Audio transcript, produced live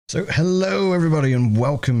So hello everybody and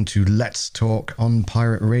welcome to Let's Talk on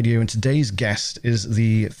Pirate Radio, and today's guest is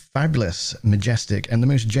the fabulous, majestic and the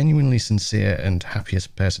most genuinely sincere and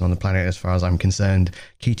happiest person on the planet as far as I'm concerned,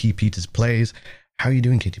 Katie Peters Plays. How are you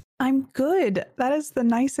doing, Katie? I'm good. That is the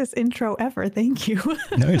nicest intro ever. Thank you.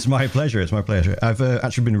 No, it's my pleasure. It's my pleasure. I've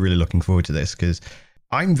actually been really looking forward to this because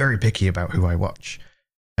I'm very picky about who I watch,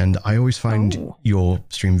 and I always find your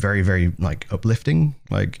stream very, very uplifting.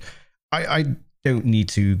 I don't need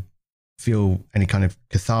to feel any kind of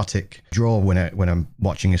cathartic draw when I'm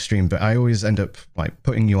watching a stream, but I always end up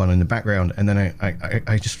putting you on in the background, and then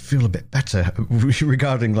I just feel a bit better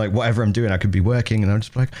regarding whatever I'm doing. I could be working and I'm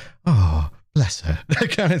just like, oh, bless her, that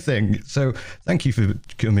kind of thing. So thank you for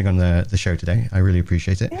coming on the show today. I really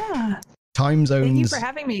appreciate it. Yeah. Time zones. Thank you for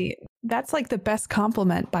having me. That's the best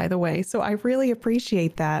compliment, by the way. So I really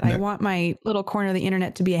appreciate that. No. I want my little corner of the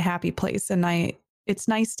internet to be a happy place, and it's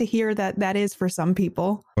nice to hear that is for some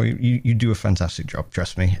people. Well, you do a fantastic job,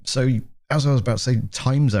 trust me. So as I was about to say,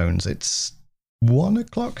 time zones, it's 1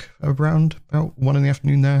 o'clock, around about 1 in the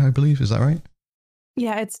afternoon there, I believe. Is that right?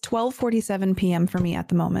 Yeah, it's 12:47 p.m. for me at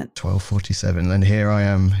the moment. 12:47. And here I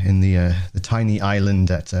am in the tiny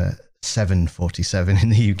island at 7:47 in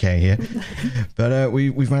the UK here. But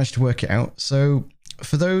we've managed to work it out. So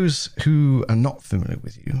for those who are not familiar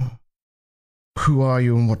with you, who are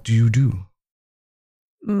you and what do you do?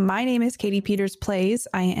 My name is Katie Peters Plays.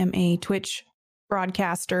 I am a Twitch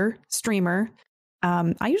broadcaster, streamer.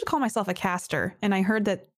 I usually call myself a caster, and I heard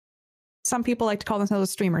that some people like to call themselves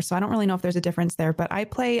a streamer, so I don't really know if there's a difference there, but I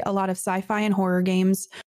play a lot of sci-fi and horror games,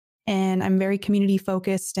 and I'm very community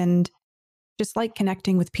focused and just like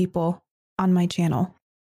connecting with people on my channel.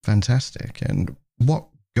 Fantastic. And what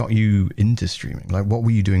got you into streaming? What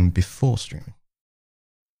were you doing before streaming?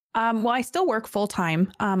 Well, I still work full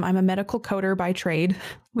time. I'm a medical coder by trade,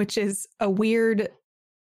 which is a weird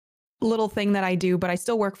little thing that I do, but I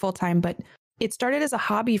still work full time. But it started as a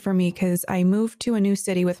hobby for me because I moved to a new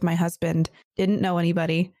city with my husband, didn't know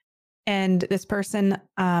anybody. And this person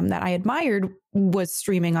that I admired was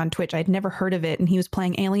streaming on Twitch. I'd never heard of it. And he was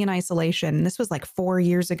playing Alien Isolation. This was 4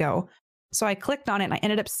 years ago. So I clicked on it and I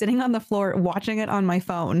ended up sitting on the floor watching it on my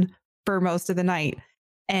phone for most of the night.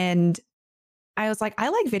 And I was like, I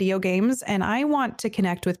like video games and I want to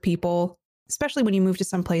connect with people, especially when you move to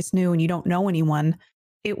someplace new and you don't know anyone.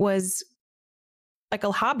 It was like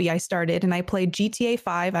a hobby I started, and I played GTA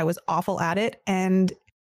 5. I was awful at it. And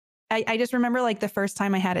I just remember the first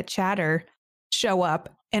time I had a chatter show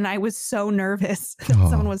up and I was so nervous that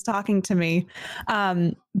someone was talking to me.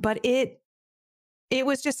 But it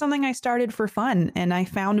was just something I started for fun and I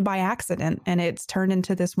found by accident, and it's turned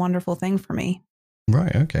into this wonderful thing for me.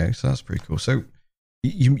 Right. Okay. So that's pretty cool. So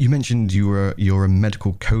you mentioned you're a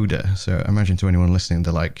medical coder. So I imagine to anyone listening,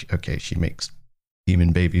 they're like, okay, she makes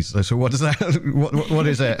human babies. So what does that? What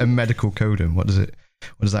is a medical coder? What does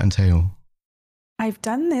that entail? I've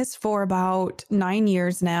done this for about 9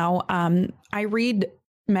 years now. I read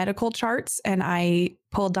medical charts and I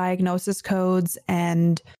pull diagnosis codes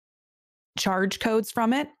and charge codes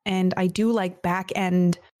from it, and I do back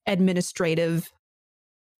end administrative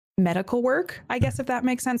medical work, I guess, if that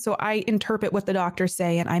makes sense. So I interpret what the doctors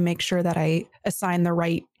say and I make sure that I assign the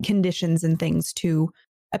right conditions and things to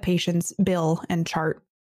a patient's bill and chart.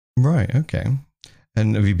 Right. Okay.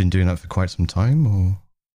 And have you been doing that for quite some time, or?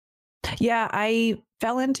 Yeah, I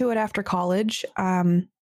fell into it after college. The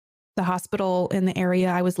hospital in the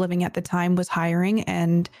area I was living at the time was hiring,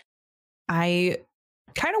 and I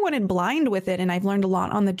kind of went in blind with it, and I've learned a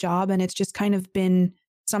lot on the job, and it's just kind of been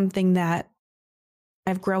something that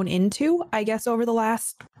I've grown into, I guess, over the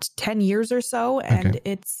last 10 years or so. And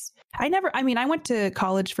okay. I went to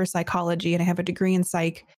college for psychology and I have a degree in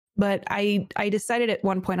psych, but I decided at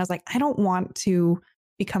one point, I was like, I don't want to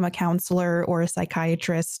become a counselor or a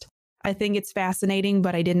psychiatrist. I think it's fascinating,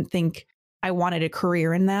 but I didn't think I wanted a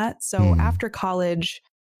career in that. So after college,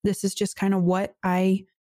 this is just kind of what I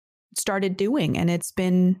started doing. And it's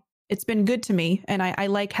been good to me. And I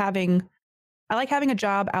like having a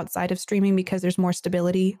job outside of streaming because there's more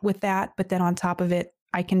stability with that. But then on top of it,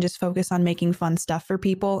 I can just focus on making fun stuff for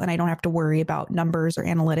people, and I don't have to worry about numbers or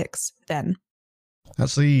analytics then.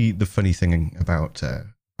 That's the funny thing about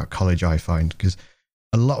college, I find, because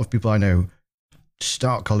a lot of people I know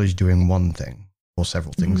start college doing one thing or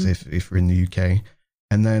several things if we're in the UK,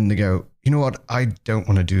 and then they go, you know what, I don't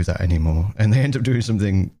want to do that anymore. And they end up doing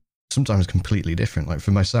something sometimes completely different. Like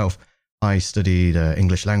for myself, I studied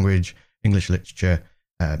English language, English literature,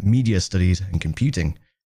 media studies, and computing.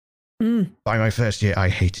 By my first year, I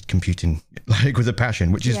hated computing with a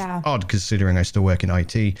passion, which is odd considering I still work in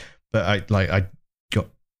IT. But I got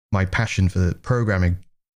my passion for programming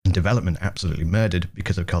and and development absolutely murdered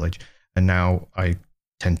because of college. And now I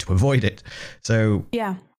tend to avoid it. So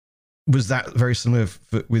yeah. Was that very similar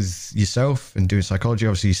with yourself and doing psychology?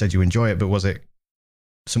 Obviously, you said you enjoy it, but was it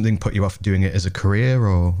something put you off doing it as a career,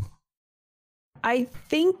 or? I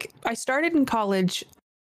think I started in college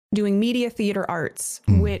doing media theater arts,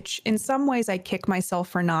 which in some ways I kick myself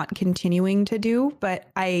for not continuing to do. But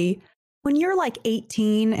when you're like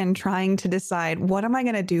 18 and trying to decide what am I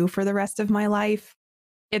going to do for the rest of my life,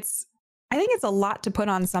 I think it's a lot to put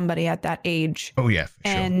on somebody at that age. Oh yeah, for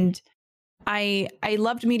sure. And I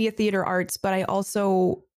loved media theater arts, but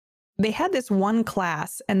they had this one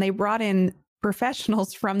class and they brought in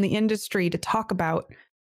professionals from the industry to talk about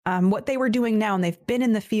what they were doing now. And they've been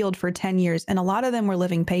in the field for 10 years. And a lot of them were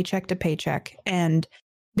living paycheck to paycheck. And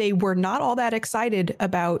they were not all that excited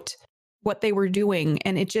about what they were doing.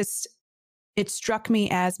 And it struck me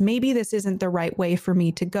as maybe this isn't the right way for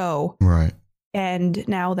me to go. Right. And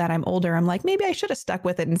now that I'm older, I'm like, maybe I should have stuck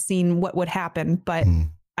with it and seen what would happen. But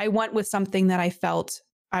I went with something that I felt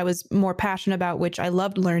I was more passionate about, which I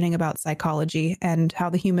loved learning about psychology and how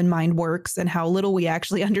the human mind works and how little we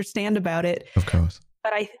actually understand about it. Of course.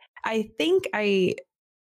 But I think I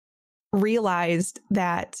realized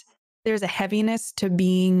that there's a heaviness to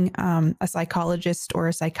being a psychologist or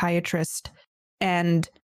a psychiatrist. And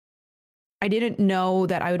I didn't know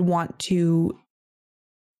that I would want to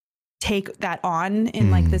take that on in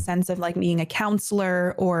like the sense of like being a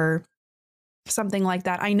counselor or something like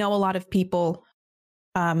that. I know a lot of people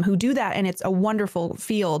who do that, and it's a wonderful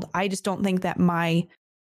field. I just don't think that my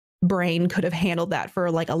brain could have handled that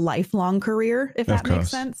for like a lifelong career, if that makes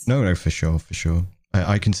sense. No, for sure.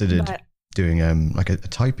 I considered doing like a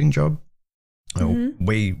typing job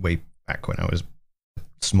way back when I was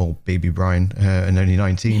small baby Brian and only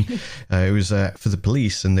 19. It was for the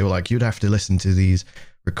police, and they were like, you'd have to listen to these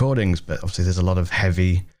recordings, but obviously there's a lot of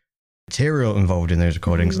heavy material involved in those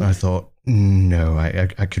recordings. And I thought, no,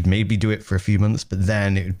 I could maybe do it for a few months, but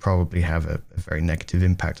then it would probably have a very negative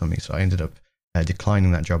impact on me. So I ended up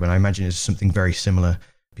declining that job. And I imagine it's something very similar.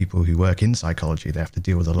 People who work in psychology, they have to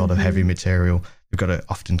deal with a lot of heavy material. They've got to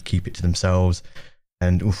often keep it to themselves.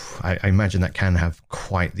 And I imagine that can have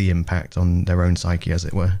quite the impact on their own psyche, as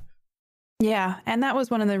it were. Yeah. And that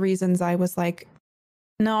was one of the reasons I was like,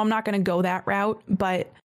 no, I'm not going to go that route.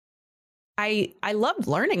 But I loved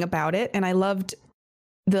learning about it, and I loved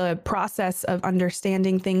the process of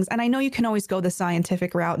understanding things. And I know you can always go the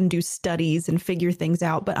scientific route and do studies and figure things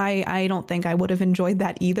out, but I don't think I would have enjoyed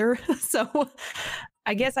that either. So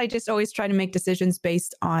I guess I just always try to make decisions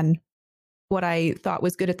based on what I thought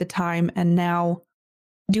was good at the time. And now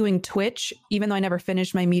doing Twitch, even though I never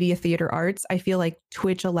finished my media theater arts, I feel like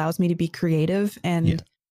Twitch allows me to be creative and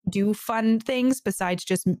do fun things besides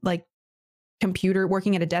just like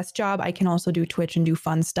working at a desk job. I can also do Twitch and do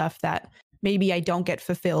fun stuff that maybe I don't get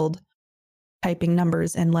fulfilled typing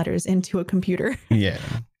numbers and letters into a computer. Yeah.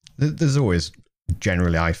 There's always,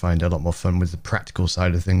 generally, I find a lot more fun with the practical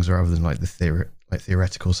side of things rather than like the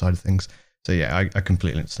theoretical side of things. So yeah, I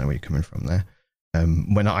completely understand where you're coming from there.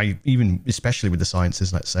 When especially with the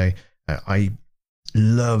sciences, let's say, I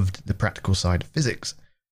loved the practical side of physics,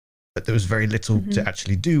 but there was very little to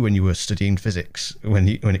actually do when you were studying physics, when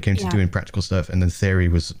it came to doing practical stuff. And then theory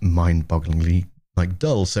was mind-bogglingly like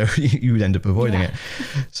dull, so you would end up avoiding it.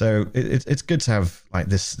 So it's good to have like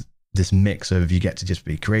this mix of, you get to just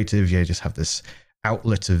be creative, you just have this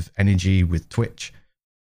outlet of energy with Twitch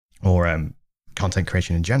or content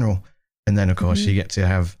creation in general. And then of course you get to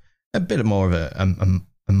have a bit more of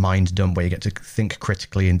a mind dump where you get to think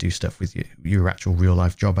critically and do stuff with your actual real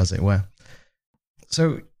life job, as it were.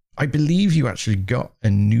 So I believe you actually got a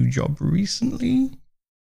new job recently.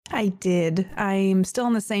 I did. I'm still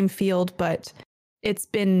in the same field, but it's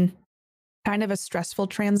been kind of a stressful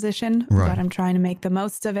transition, but I'm trying to make the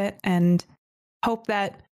most of it and hope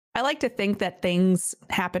that, I like to think that things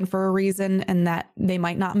happen for a reason and that they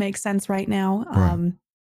might not make sense right now.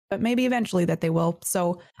 But maybe eventually that they will.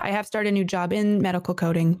 So I have started a new job in medical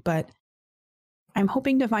coding, but I'm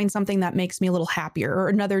hoping to find something that makes me a little happier, or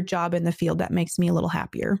another job in the field that makes me a little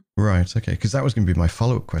happier. Right. Okay. Because that was going to be my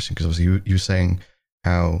follow-up question. Because obviously you were saying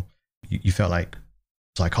how you felt like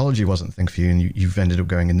psychology wasn't the thing for you, and you've ended up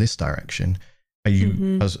going in this direction. Are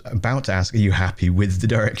you? I was about to ask, are you happy with the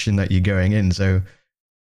direction that you're going in? So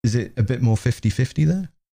is it a bit more 50-50 there?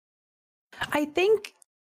 I think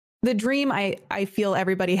the dream I feel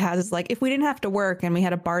everybody has is like, if we didn't have to work and we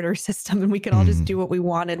had a barter system and we could all just do what we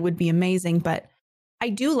wanted, would be amazing. But I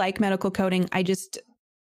do like medical coding. I just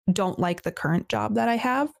don't like the current job that I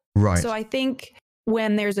have. Right. So I think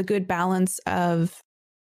when there's a good balance of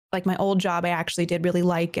like my old job, I actually did really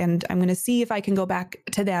like, and I'm going to see if I can go back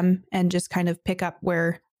to them and just kind of pick up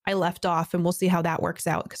where I left off, and we'll see how that works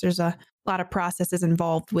out, because there's a lot of processes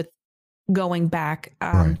involved with going back.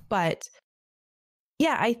 Right. But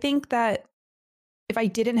yeah, I think that if I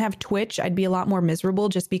didn't have Twitch, I'd be a lot more miserable,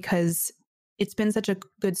 just because it's been such a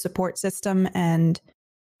good support system, and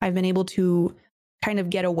I've been able to kind of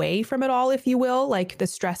get away from it all, if you will, like the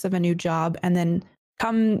stress of a new job, and then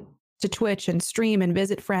come to Twitch and stream and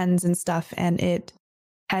visit friends and stuff. And it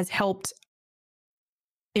has helped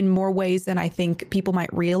in more ways than I think people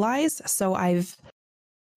might realize. So I've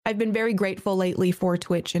been very grateful lately for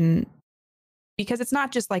Twitch, and because it's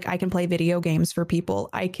not just like I can play video games for people,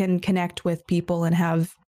 I can connect with people and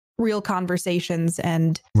have real conversations.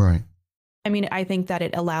 And right. I mean, I think that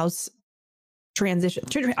it allows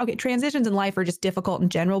transitions in life are just difficult in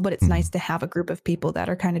general, but it's nice to have a group of people that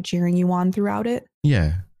are kind of cheering you on throughout it.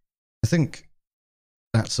 Yeah. I think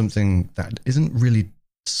that's something that isn't really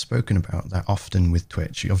spoken about that often with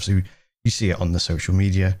Twitch. Obviously, you see it on the social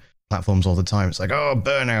media platforms all the time. It's like, oh,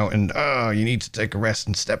 burnout, and oh, you need to take a rest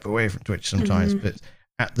and step away from Twitch sometimes. But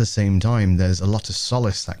at the same time, there's a lot of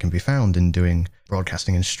solace that can be found in doing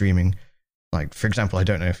broadcasting and streaming. Like, for example, I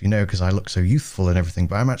don't know if you know, because I look so youthful and everything,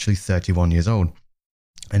 but I'm actually 31 years old.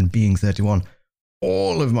 And being 31,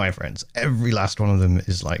 all of my friends, every last one of them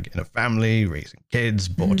is like in a family, raising kids,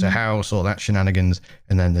 bought a house, all that shenanigans.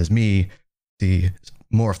 And then there's me, the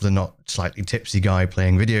more often than not slightly tipsy guy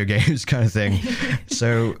playing video games kind of thing.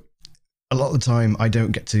 So a lot of the time I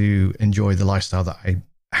don't get to enjoy the lifestyle that I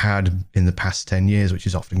had in the past 10 years, which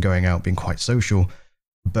is often going out, being quite social.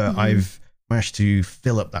 But I've managed to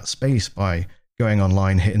fill up that space by going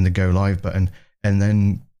online, hitting the go live button, and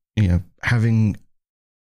then, you know, having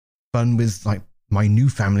fun with like my new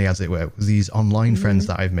family, as it were, with these online friends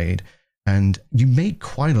that I've made. And you make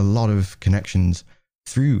quite a lot of connections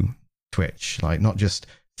through Twitch, like not just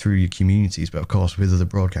through your communities, but of course with other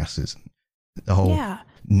broadcasters, the whole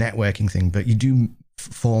networking thing. But you do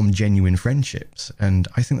form genuine friendships, and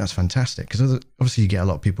I think that's fantastic, because obviously you get a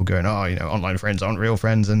lot of people going, oh, you know, online friends aren't real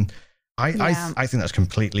friends, and I think that's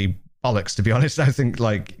completely bollocks, to be honest. I think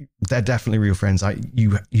like they're definitely real friends.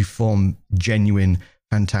 You form genuine,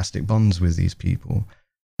 fantastic bonds with these people,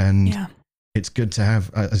 and it's good to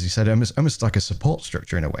have, as you said, almost like a support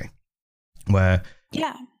structure in a way, where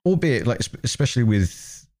albeit like especially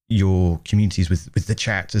with your communities, with the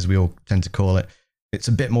chat, as we all tend to call it, it's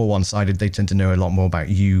a bit more one-sided. They tend to know a lot more about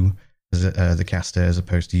you as the caster, as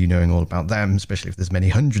opposed to you knowing all about them, especially if there's many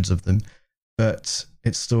hundreds of them. But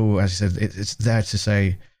it's still, as you said, it's there to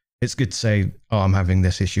say, it's good to say, oh, I'm having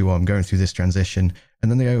this issue, or I'm going through this transition.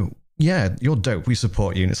 And then they go, yeah, you're dope, we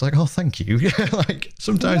support you. And it's like, oh, thank you. Like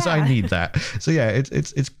sometimes I need that. So yeah,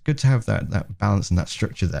 it's good to have that balance and that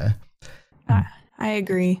structure there. I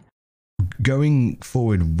agree. Going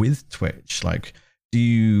forward with Twitch, like, do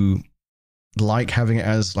you like having it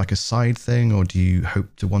as like a side thing, or do you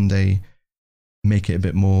hope to one day make it a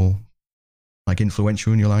bit more like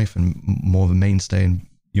influential in your life and more of a mainstay and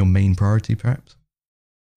your main priority, perhaps?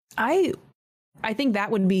 I think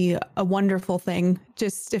that would be a wonderful thing,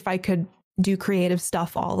 just if I could do creative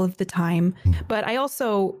stuff all of the time. But I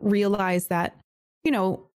also realize that, you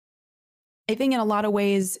know, I think in a lot of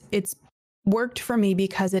ways it's worked for me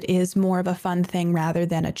because it is more of a fun thing rather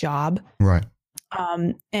than a job. Right.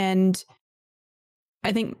 And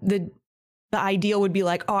I think the ideal would be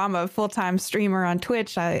like, oh, I'm a full-time streamer on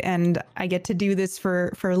Twitch, and I get to do this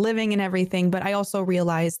for a living and everything. But I also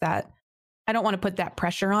realize that I don't want to put that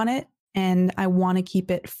pressure on it, and I want to keep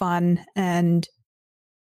it fun. And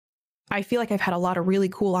I feel like I've had a lot of really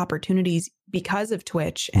cool opportunities because of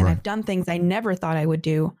Twitch, and I've done things I never thought I would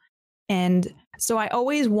do. And so I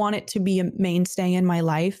always want it to be a mainstay in my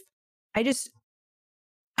life. I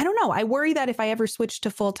don't know. I worry that if I ever switched to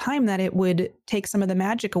full time, that it would take some of the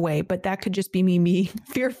magic away, but that could just be me being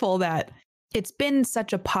fearful that it's been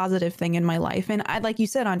such a positive thing in my life. And like you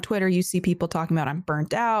said, on Twitter, you see people talking about, I'm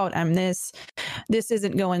burnt out, I'm this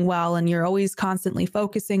isn't going well. And you're always constantly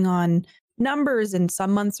focusing on numbers, and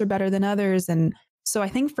some months are better than others. And so I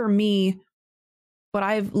think for me, what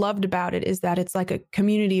I've loved about it is that it's like a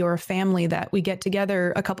community or a family that we get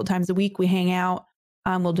together a couple times a week. We hang out.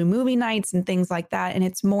 We'll do movie nights and things like that. And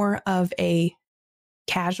it's more of a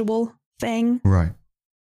casual thing. Right.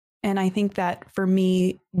 And I think that for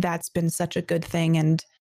me, that's been such a good thing. And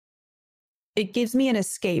it gives me an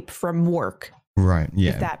escape from work. Right.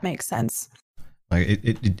 Yeah. If that makes sense. Like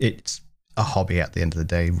it's a hobby at the end of the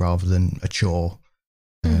day rather than a chore.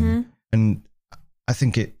 And I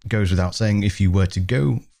think it goes without saying, if you were to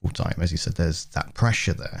go full time, as you said, there's that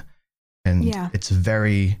pressure there. And it's a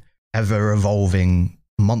very ever evolving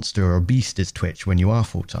monster or beast is Twitch when you are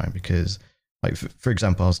full time. Because, like, for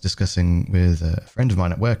example, I was discussing with a friend of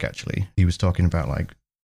mine at work, actually. He was talking about like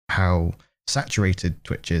how saturated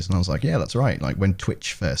Twitch is. And I was like, yeah, that's right. Like when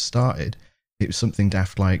Twitch first started, it was something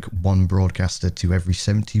daft like one broadcaster to every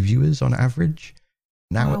 70 viewers on average.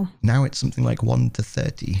 Now, now it's something like 1 to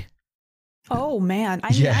 30. Oh man,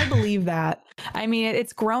 I believe that. I mean,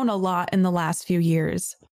 it's grown a lot in the last few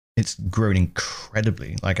years. It's grown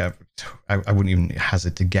incredibly. Like I wouldn't even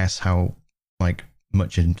hazard to guess how like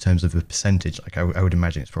much in terms of a percentage. Like I would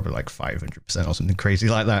imagine it's probably like 500% or something crazy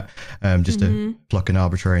like that. Just to pluck an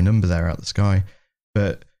arbitrary number there out the sky.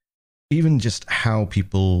 But even just how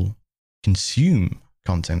people consume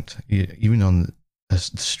content, even on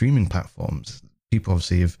streaming platforms, people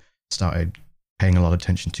obviously have started paying a lot of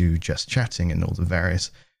attention to just chatting and all the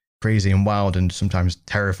various crazy and wild and sometimes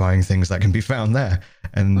terrifying things that can be found there.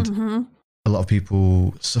 And a lot of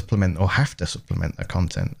people supplement or have to supplement their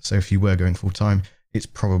content. So if you were going full time, it's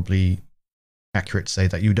probably accurate to say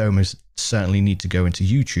that you'd almost certainly need to go into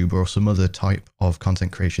YouTube or some other type of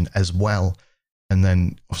content creation as well. And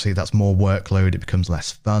then obviously that's more workload. It becomes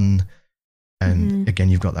less fun. And again,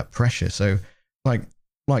 you've got that pressure. So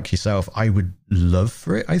like yourself, I would love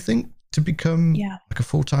for it, I think, to become like a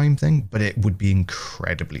full-time thing, but it would be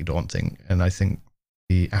incredibly daunting. And I think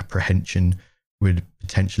the apprehension would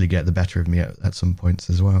potentially get the better of me at some points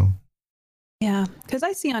as well. Yeah, because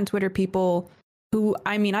I see on Twitter people who,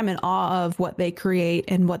 I mean, I'm in awe of what they create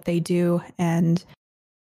and what they do. And,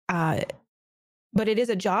 but it is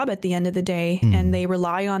a job at the end of the day, and they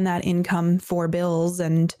rely on that income for bills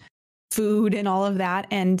and food and all of that.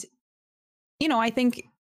 And, you know, I think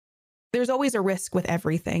there's always a risk with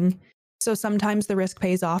everything. So sometimes the risk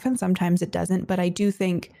pays off and sometimes it doesn't. But I do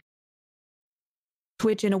think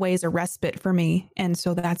Twitch in a way is a respite for me. And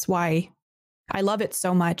so that's why I love it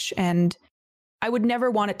so much. And I would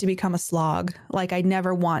never want it to become a slog. Like I'd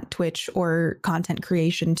never want Twitch or content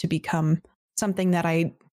creation to become something that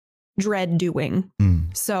I dread doing.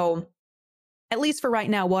 So at least for right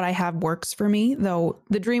now, what I have works for me, though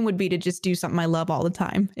the dream would be to just do something I love all the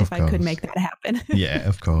time if I could make that happen. Yeah,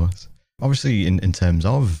 of course. Obviously, in terms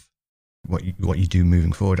of what you do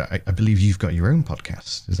moving forward, I believe you've got your own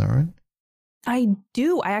podcast. Is that right? I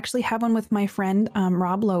do. I actually have one with my friend,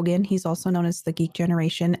 Rob Logan. He's also known as the Geek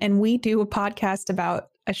Generation. And we do a podcast about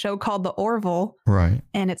a show called The Orville. Right.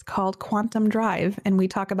 And it's called Quantum Drive. And we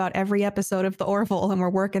talk about every episode of The Orville. And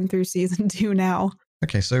we're working through season 2 now.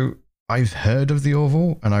 Okay. So I've heard of The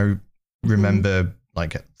Orville. And I remember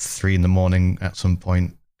like at 3 a.m. at some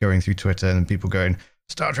point going through Twitter and people going,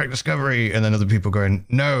 Star Trek Discovery. And then other people going,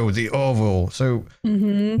 no, The Orville. So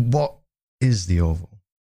what is The Orville?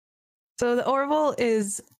 So The Orville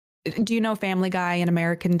is, do you know Family Guy and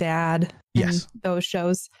American Dad? Yes. Those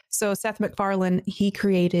shows. So Seth MacFarlane, he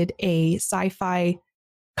created a sci-fi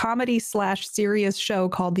comedy / serious show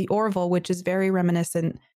called The Orville, which is very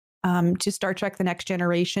reminiscent to Star Trek The Next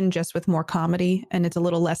Generation, just with more comedy, and it's a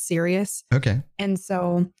little less serious. Okay. And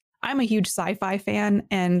so I'm a huge sci-fi fan.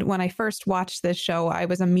 And when I first watched this show, I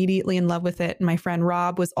was immediately in love with it. And my friend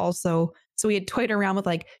Rob was also. So we had toyed around with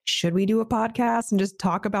like, should we do a podcast and just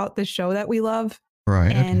talk about the show that we love?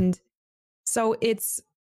 Right. And so it's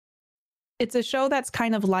a show that's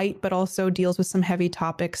kind of light, but also deals with some heavy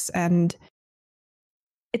topics. And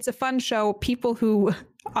it's a fun show. People who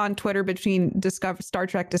on Twitter between Star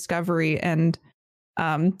Trek Discovery and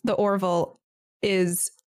The Orville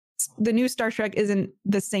is the new Star Trek isn't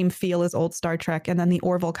the same feel as old Star Trek. And then The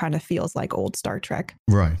Orville kind of feels like old Star Trek.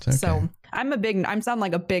 Right. Okay. So I'm sounding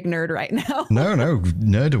like a big nerd right now. No,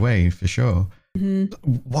 nerd away for sure.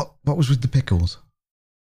 What was with the pickles?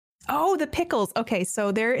 Oh, the pickles. Okay.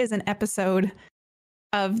 So there is an episode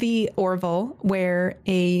of The Orville where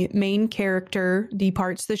a main character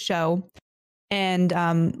departs the show and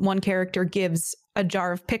one character gives a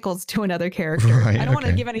jar of pickles to another character. Right, I don't want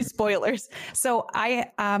to give any spoilers. So I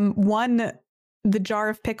won the jar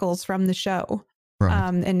of pickles from the show. Right.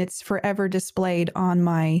 And it's forever displayed on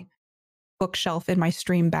my bookshelf in my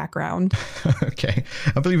stream background. Okay.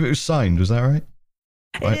 I believe it was signed. Was that right?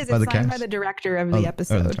 It is. It's signed by the director of the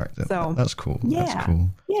episode. The director. So that's cool. Yeah. That's cool.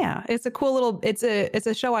 Yeah. It's a cool little, it's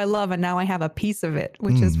a show I love. And now I have a piece of it,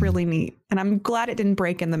 which is really neat. And I'm glad it didn't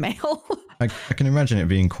break in the mail. I can imagine it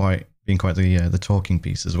being quite the talking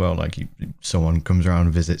piece as well. Like someone comes around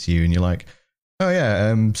and visits you and you're like, oh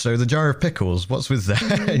yeah, so the jar of pickles, what's with that?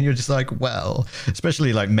 And you're just like, well,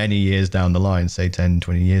 especially like many years down the line, say 10,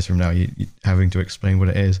 20 years from now, you having to explain what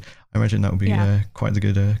it is. I imagine that would be quite the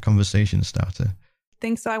good conversation starter.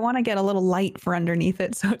 think so. I want to get a little light for underneath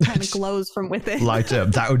it so it kind of glows from within. Light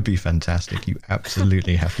up. That would be fantastic. You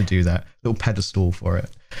absolutely have to do that. Little pedestal for it.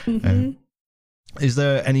 Mm-hmm. Is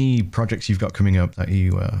there any projects you've got coming up that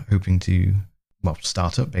you are hoping to, well,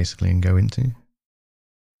 start up basically and go into?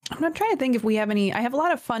 I'm not trying to think if we have any. I have a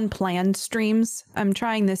lot of fun planned streams. I'm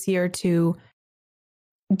trying this year to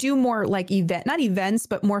do more like not events,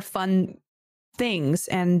 but more fun things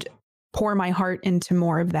and pour my heart into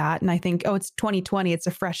more of that. And I think, it's 2020. It's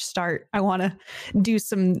a fresh start. I want to do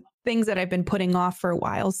some things that I've been putting off for a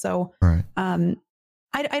while. So, right.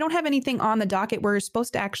 I don't have anything on the docket. We're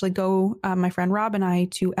supposed to actually go, my friend Rob and I,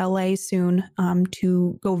 to LA soon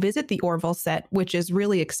to go visit the Orville set, which is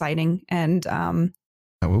really exciting. And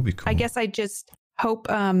that will be cool. I guess I just hope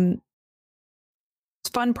fun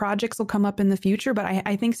projects will come up in the future. But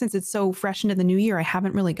I think since it's so fresh into the new year, I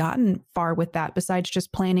haven't really gotten far with that besides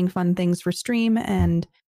just planning fun things for stream and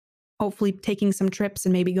hopefully taking some trips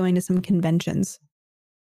and maybe going to some conventions.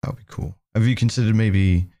 That would be cool. Have you considered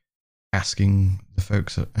maybe asking the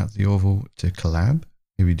folks at the Orville to collab?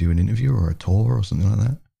 Maybe do an interview or a tour or something like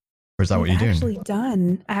that? Or is that what you're doing? I've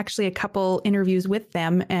done actually a couple interviews with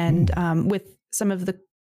them and with some of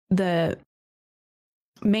the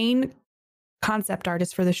main concept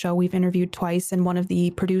artists for the show. We've interviewed twice, and one of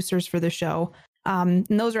the producers for the show. And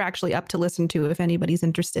those are actually up to listen to if anybody's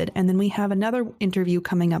interested. And then we have another interview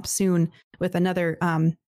coming up soon with another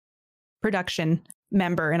production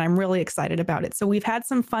member, and I'm really excited about it. So we've had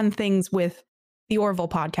some fun things with the Orville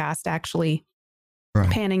podcast actually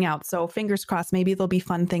panning out. So fingers crossed, maybe there'll be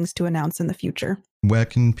fun things to announce in the future. Where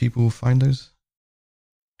can people find those?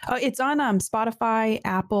 It's on Spotify,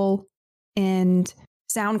 Apple, and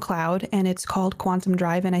SoundCloud, and it's called Quantum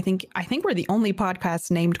Drive. And I think we're the only podcast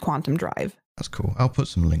named Quantum Drive. That's cool. I'll put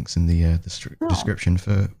some links in the description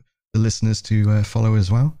for the listeners to follow as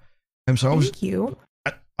well. Thank you.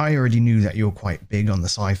 I already knew that you're quite big on the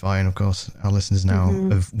sci-fi, and of course our listeners now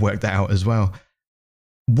have worked that out as well.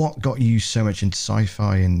 What got you so much into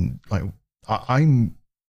sci-fi? And like, I'm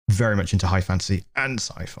very much into high fantasy and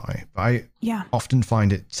sci-fi, but I often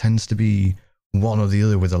find it tends to be one or the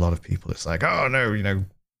other with a lot of people. It's like, oh no,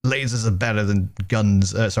 lasers are better than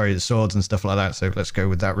guns, swords and stuff like that, so let's go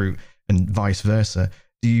with that route, and vice versa.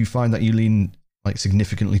 Do you find that you lean like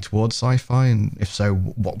significantly towards sci-fi, and if so,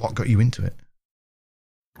 what got you into it?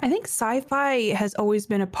 I think sci-fi has always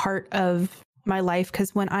been a part of my life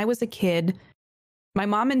because when I was a kid, my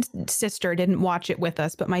mom and sister didn't watch it with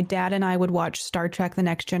us, but my dad and I would watch Star Trek: The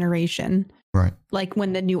Next Generation. Right. Like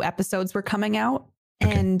when the new episodes were coming out.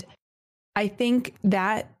 Okay. And I think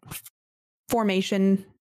that formation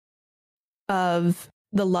of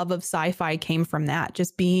the love of sci-fi came from that,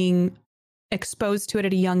 just being exposed to it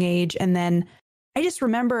at a young age. And then I just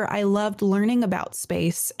remember I loved learning about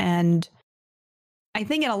space, and I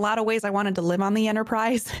think in a lot of ways I wanted to live on the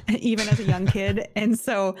Enterprise, even as a young kid. And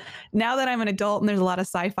so now that I'm an adult and there's a lot of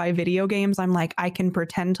sci-fi video games, I'm like, I can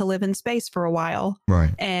pretend to live in space for a while.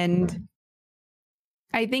 Right. And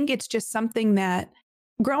I think it's just something that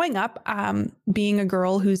growing up, being a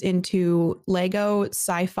girl who's into Lego,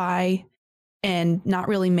 sci-fi, and not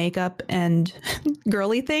really makeup and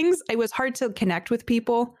girly things, it was hard to connect with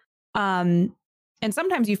people. And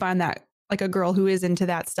sometimes you find that like a girl who is into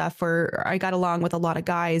that stuff, or I got along with a lot of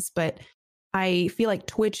guys, but I feel like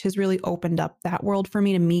Twitch has really opened up that world for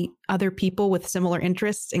me to meet other people with similar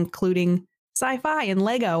interests, including sci-fi and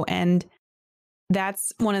Lego. And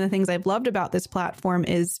that's one of the things I've loved about this platform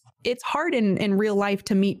is it's hard in real life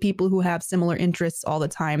to meet people who have similar interests all the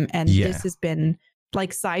time. And this has been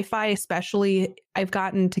like sci-fi, especially, I've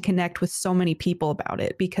gotten to connect with so many people about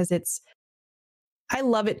it because I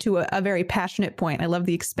love it to a very passionate point. I love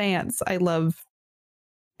The Expanse. I love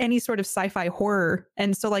any sort of sci-fi horror.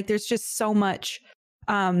 And so like, there's just so much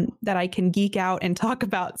that I can geek out and talk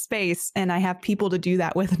about space. And I have people to do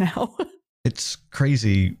that with now. It's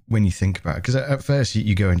crazy when you think about it. Because at first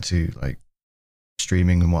you go into like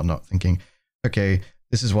streaming and whatnot thinking, okay,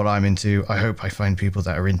 this is what I'm into. I hope I find people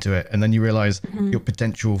that are into it. And then you realize your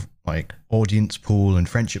potential like audience pool and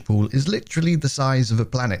friendship pool is literally the size of a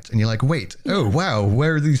planet. And you're like, wait, oh, wow,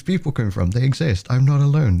 where are these people coming from? They exist. I'm not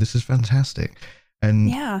alone. This is fantastic.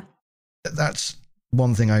 And that's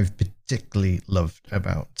one thing I've particularly loved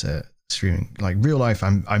about streaming. Like real life,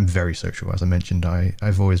 I'm very social. As I mentioned,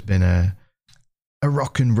 I've always been a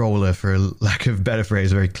rock and roller, for a lack of a better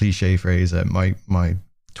phrase, a very cliche phrase. My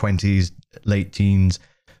 20s, late teens,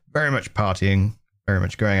 very much partying, very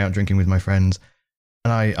much going out drinking with my friends.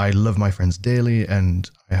 And I love my friends dearly, and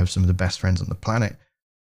I have some of the best friends on the planet.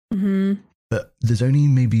 But there's only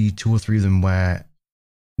maybe 2 or 3 of them where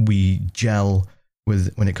we gel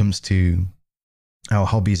with when it comes to our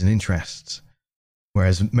hobbies and interests.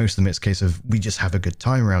 Whereas most of them, it's a case of we just have a good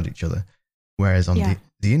time around each other. Whereas on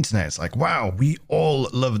the internet, it's like, wow, we all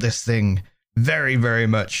love this thing very, very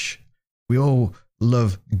much. We all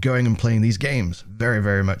love going and playing these games very,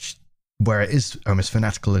 very much, where it is almost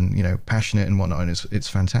fanatical and, you know, passionate and whatnot. And it's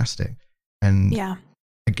fantastic. And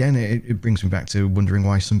again, it brings me back to wondering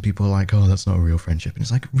why some people are like, oh, that's not a real friendship. And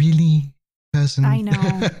it's like, really, person? I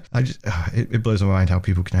know. It blows my mind how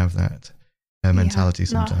people can have that mentality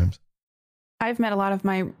sometimes. No, I've met a lot of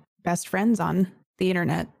my best friends on the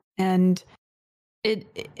internet, and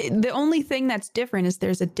the only thing that's different is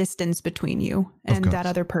there's a distance between you and that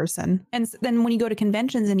other person. And then when you go to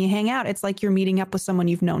conventions and you hang out, it's like you're meeting up with someone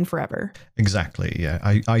you've known forever. Exactly. Yeah,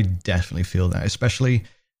 I definitely feel that, especially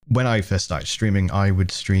when I first started streaming. I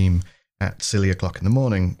would stream at silly o'clock in the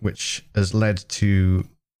morning, which has led to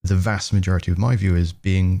the vast majority of my viewers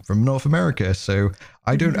being from North America. So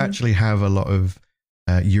I don't actually have a lot of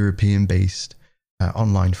European-based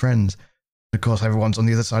online friends. Of course, everyone's on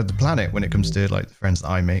the other side of the planet when it comes to like the friends that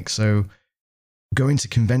I make. So going to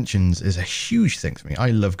conventions is a huge thing for me. I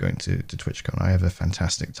love going to TwitchCon. I have a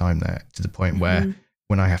fantastic time there, to the point where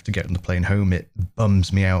when I have to get on the plane home, it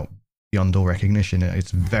bums me out beyond all recognition.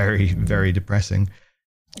 It's very, very depressing.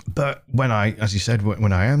 But when I, as you said,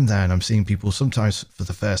 when I am there and I'm seeing people sometimes for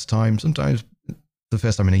the first time, sometimes for the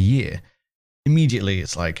first time in a year, immediately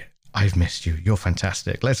it's like, I've missed you. You're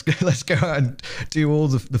fantastic. Let's go out and do all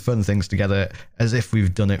the fun things together as if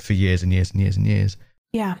we've done it for years and years and years and years.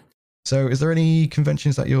 Yeah. So is there any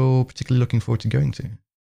conventions that you're particularly looking forward to going to?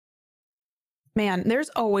 Man, there's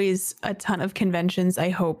always a ton of conventions I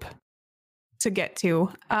hope to get to.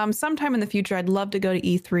 Sometime in the future, I'd love to go to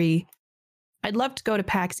E3. I'd love to go to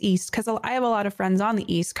PAX East because I have a lot of friends on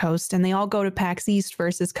the East Coast, and they all go to PAX East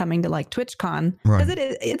versus coming to like TwitchCon. Because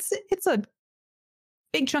it's a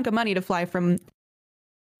big chunk of money to fly from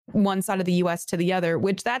one side of the US to the other,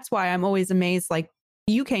 which that's why I'm always amazed. Like,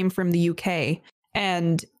 you came from the UK,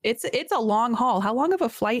 and it's a long haul. How long of a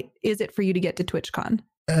flight is it for you to get to TwitchCon?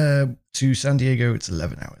 To San Diego, it's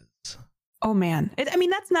 11 hours. Oh man. I mean,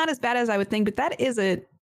 that's not as bad as I would think, but that is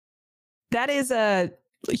a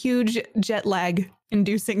huge jet lag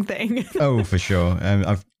inducing thing. Oh, for sure.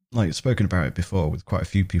 I've like spoken about it before with quite a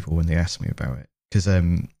few people when they asked me about it, because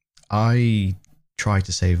I try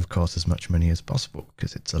to save, of course, as much money as possible,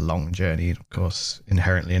 because it's a long journey and, of course,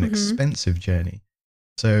 inherently an expensive journey.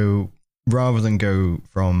 So rather than go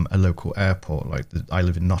from a local airport, like I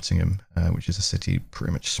live in Nottingham, which is a city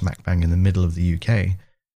pretty much smack bang in the middle of the UK,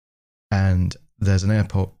 and there's an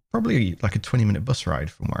airport probably like a 20-minute bus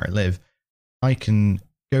ride from where I live, I can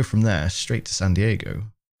go from there straight to San Diego,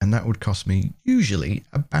 and that would cost me usually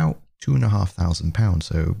about £2,500.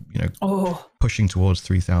 So, you know, pushing towards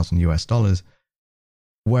 $3,000 US.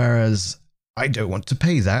 Whereas I don't want to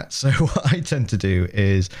pay that. So what I tend to do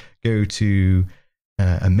is go to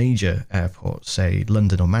a major airport, say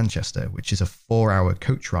London or Manchester, which is a 4-hour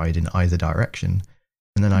coach ride in either direction.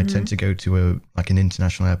 And then I tend to go to an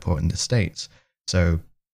international airport in the States. So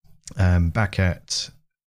back at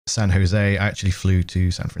San Jose, I actually flew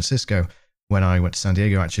to San Francisco. When I went to San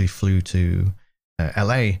Diego, I actually flew to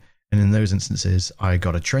LA. And in those instances, I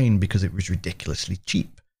got a train because it was ridiculously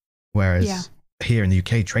cheap. Whereas here in the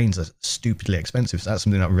UK, trains are stupidly expensive. So that's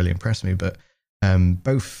something that really impressed me. But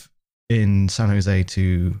both in San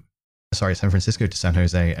Francisco to San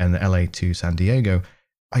Jose and LA to San Diego,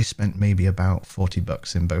 I spent maybe about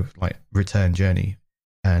 $40 in both, like, return journey.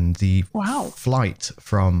 And the flight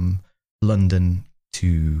from London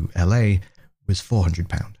to LA was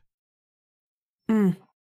 £400.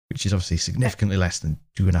 Which is obviously significantly less than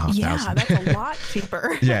 $2,500. Yeah, that's a lot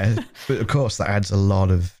cheaper. Yeah, but of course that adds a lot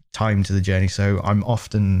of time to the journey. So I'm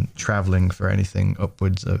often traveling for anything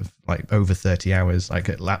upwards of like over 30 hours.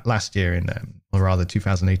 Like last year in, or rather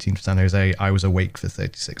 2018 for San Jose, I was awake for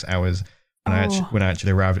 36 hours. And when I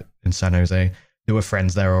actually arrived in San Jose, there were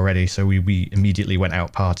friends there already. So we immediately went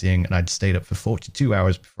out partying, and I'd stayed up for 42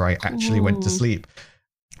 hours before I actually went to sleep.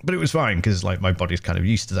 But it was fine because like my body's kind of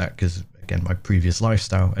used to that because, again, my previous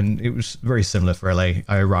lifestyle. And it was very similar for LA.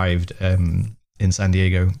 I arrived in San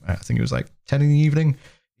Diego, I think it was like 10 in the evening,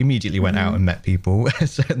 immediately went out and met people,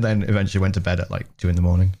 and then eventually went to bed at like 2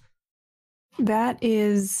 a.m. That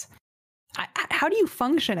is, how do you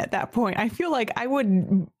function at that point? I feel like I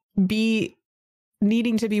would be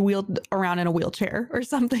needing to be wheeled around in a wheelchair or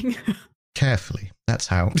something. Carefully, that's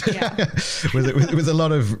how. with a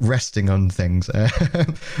lot of resting on things.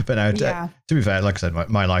 But no, to be fair, like I said,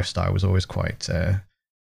 my lifestyle was always quite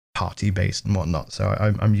party based and whatnot. So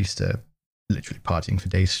I'm used to literally partying for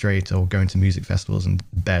days straight, or going to music festivals and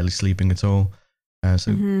barely sleeping at all.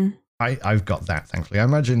 So I've got that, thankfully. I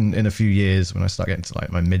imagine in a few years when I start getting to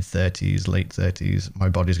like my mid-30s, late 30s, my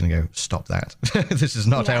body's going to go, stop that. This is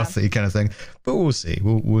not healthy kind of thing. But we'll see.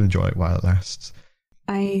 We'll enjoy it while it lasts.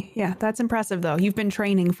 Yeah, that's impressive though. You've been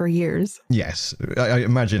training for years. Yes, I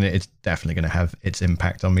imagine it's definitely going to have its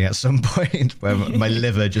impact on me at some point where my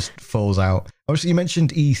liver just falls out. Obviously, you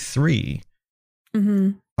mentioned E3. Mm-hmm.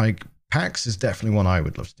 Like PAX is definitely one I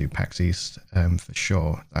would love to do. PAX East, for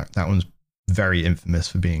sure. That one's very infamous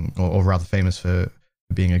for being, or rather famous for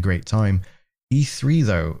being a great time. E3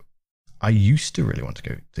 though, I used to really want to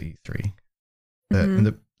go to E3. In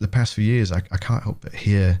the past few years, I can't help but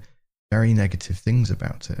hear very negative things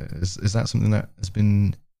about it. Is that something that has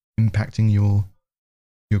been impacting your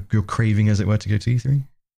craving, as it were, to go to E3?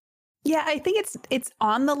 Yeah, I think it's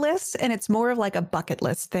on the list, and it's more of like a bucket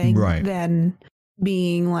list thing than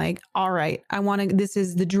being like, all right, I want to, this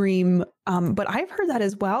is the dream. But I've heard that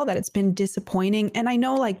as well, that it's been disappointing. And I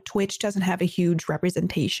know like Twitch doesn't have a huge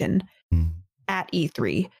representation at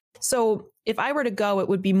E3. So if I were to go, it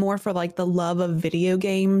would be more for like the love of video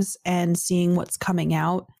games and seeing what's coming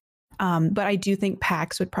out. But I do think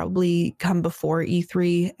PAX would probably come before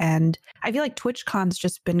E3. And I feel like TwitchCon's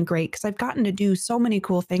just been great because I've gotten to do so many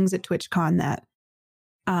cool things at TwitchCon that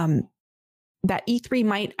that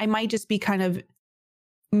E3 I might just be kind of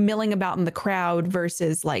milling about in the crowd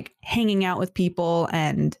versus like hanging out with people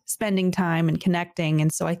and spending time and connecting. And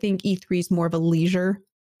so I think E3 is more of a leisure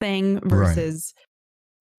thing versus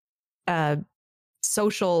a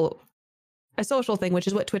social thing, which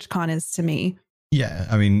is what TwitchCon is to me. Yeah,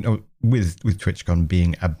 I mean, with TwitchCon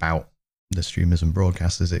being about the streamers and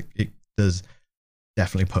broadcasters, it does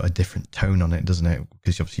definitely put a different tone on it, doesn't it?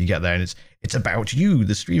 Because obviously you get there and it's about you,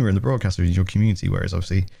 the streamer and the broadcaster, and your community. Whereas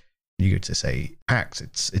obviously when you go to say PAX,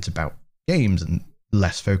 it's about games and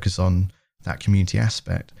less focus on that community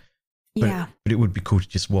aspect. But it would be cool to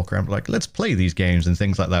just walk around like, let's play these games and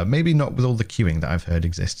things like that. Maybe not with all the queuing that I've heard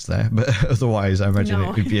exists there, but otherwise I imagine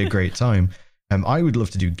it would be a great time. I would love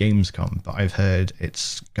to do Gamescom, but I've heard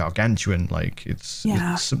it's gargantuan. Like it's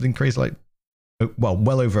something crazy, like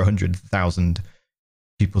well over 100,000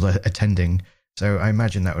 people are attending. So I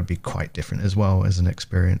imagine that would be quite different as well as an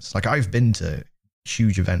experience. Like I've been to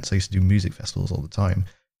huge events. I used to do music festivals all the time.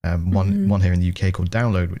 One here in the UK called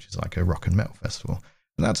Download, which is like a rock and metal festival,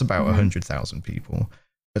 and that's about 100,000 people.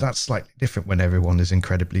 But that's slightly different when everyone is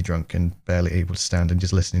incredibly drunk and barely able to stand and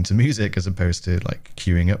just listening to music, as opposed to like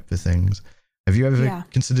queuing up for things. Have you ever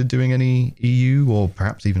considered doing any EU or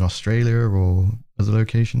perhaps even Australia or other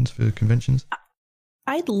locations for conventions?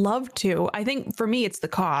 I'd love to. I think for me, it's the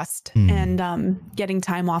cost and getting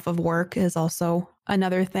time off of work is also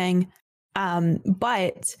another thing.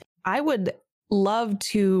 But I would love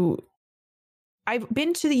to. I've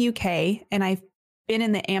been to the UK and I've been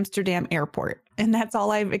in the Amsterdam airport, and that's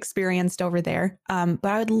all I've experienced over there. But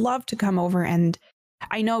I would love to come over, and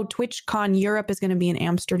I know TwitchCon Europe is going to be in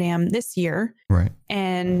Amsterdam this year. Right.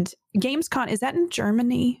 And Gamescom, is that in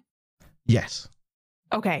Germany? Yes.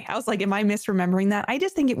 Okay. I was like, am I misremembering that? I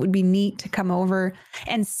just think it would be neat to come over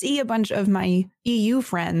and see a bunch of my EU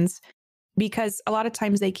friends, because a lot of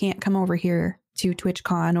times they can't come over here to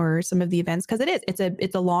TwitchCon or some of the events because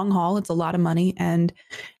it's a long haul. It's a lot of money. And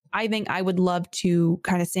I think I would love to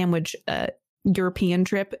kind of sandwich European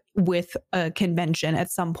trip with a convention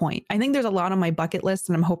at some point. I think there's a lot on my bucket list,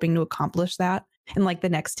 and I'm hoping to accomplish that in like the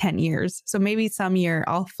next 10 years. So maybe some year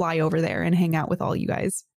I'll fly over there and hang out with all you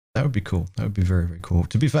guys. That would be cool. That would be very, very cool.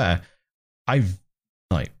 To be fair, I've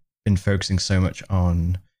like been focusing so much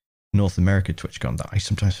on North America TwitchCon that I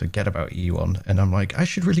sometimes forget about EU one, and I'm like, I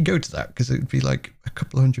should really go to that because it would be like a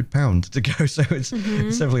couple of £100 to go. So it's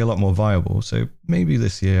definitely a lot more viable. So maybe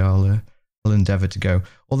this year I'll endeavor to go.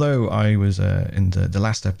 Although I was in the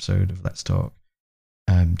last episode of Let's Talk,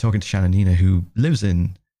 talking to Shannon Nina, who lives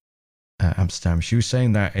in Amsterdam. She was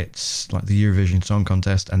saying that it's like the Eurovision Song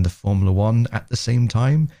Contest and the Formula One at the same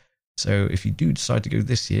time. So if you do decide to go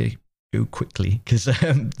this year, go quickly, because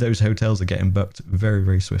those hotels are getting booked very,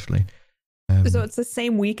 very swiftly. So it's the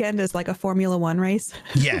same weekend as like a Formula One race?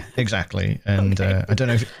 Yeah, exactly. And I don't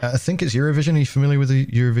know, I think it's Eurovision. Are you familiar with the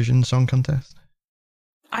Eurovision Song Contest?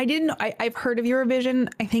 I've heard of Eurovision.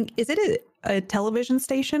 I think, is it a television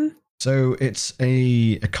station? So it's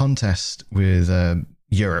a contest with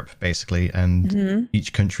Europe, basically, and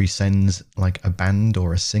each country sends like a band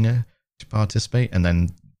or a singer to participate, and then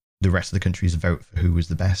the rest of the countries vote for who was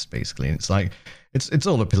the best, basically. And it's like, it's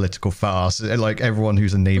all a political farce. Like everyone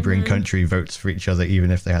who's a neighboring country votes for each other,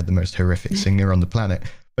 even if they had the most horrific singer on the planet.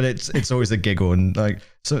 But it's always a giggle. And like,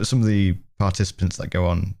 so some of the participants that go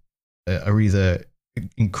on are either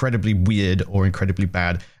incredibly weird or incredibly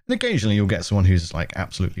bad. And occasionally you'll get someone who's like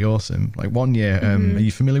absolutely awesome. Like one year, are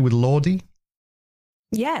you familiar with Lordi?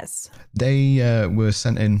 Yes. They were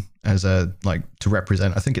sent in as a like to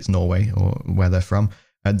represent, I think it's Norway or where they're from.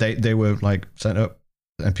 And they were like sent up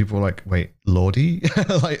and people were like, wait, Lordi?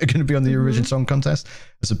 Like are going to be on the Eurovision Song Contest,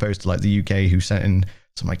 as opposed to like the UK who sent in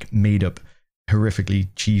some like made up horrifically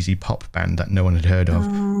cheesy pop band that no one had heard of.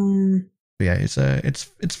 But yeah,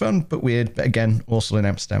 it's fun but weird. But again, also in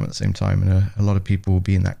Amsterdam at the same time, and a lot of people will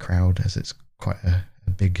be in that crowd as it's quite a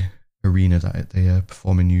big arena that they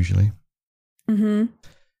perform in usually. So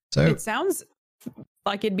it sounds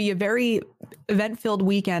like it'd be a very event-filled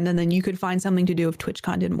weekend, and then you could find something to do if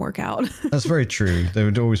TwitchCon didn't work out. That's very true. There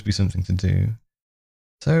would always be something to do.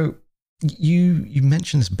 So you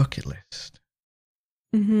mentioned this bucket list.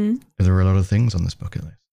 There are a lot of things on this bucket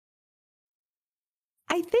list.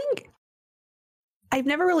 I think I've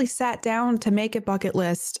never really sat down to make a bucket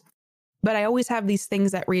list, but I always have these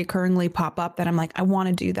things that reoccurringly pop up that I'm like, I want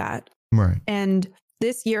to do that. Right. And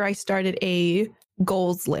this year I started a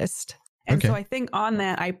goals list. And so I think on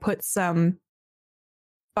that, I put some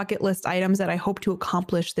bucket list items that I hope to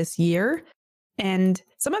accomplish this year. And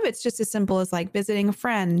some of it's just as simple as like visiting a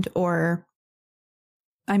friend or,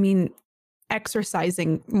 I mean,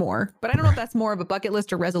 exercising more. But I don't know if that's more of a bucket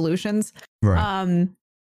list or resolutions. Right.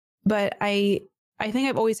 But I think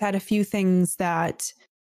I've always had a few things that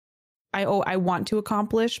I want to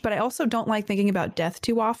accomplish, but I also don't like thinking about death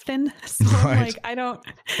too often. So right. I'm like, I don't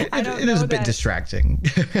it is a bit distracting.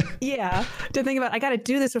 Yeah. To think about, I got to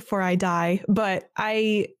do this before I die. But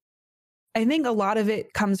I think a lot of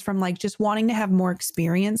it comes from like just wanting to have more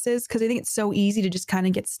experiences. Cause I think it's so easy to just kind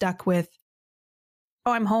of get stuck with,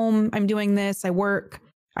 oh, I'm home, I'm doing this, I work,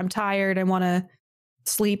 I'm tired, I want to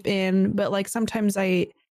sleep in. But like sometimes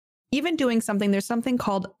even doing something, there's something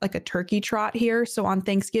called like a turkey trot here. So on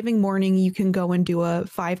Thanksgiving morning, you can go and do a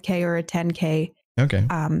 5K or a 10K. Okay.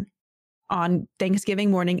 On Thanksgiving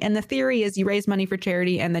morning. And the theory is you raise money for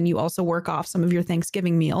charity and then you also work off some of your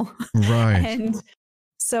Thanksgiving meal. Right. And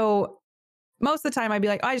so most of the time I'd be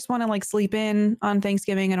like, I just want to like sleep in on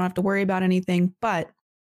Thanksgiving. I don't have to worry about anything. But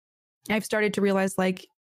I've started to realize like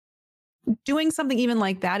doing something even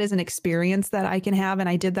like that is an experience that I can have. And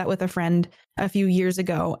I did that with a friend a few years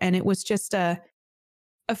ago. And it was just a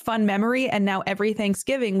fun memory. And now every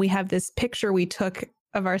Thanksgiving, we have this picture we took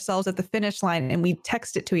of ourselves at the finish line and we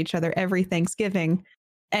text it to each other every Thanksgiving.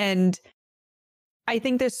 And I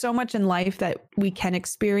think there's so much in life that we can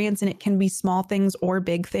experience, and it can be small things or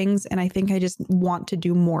big things. And I think I just want to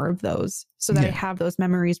do more of those so that I have those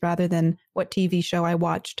memories rather than what TV show I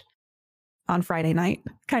watched on Friday night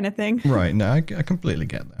kind of thing. Right. No, I completely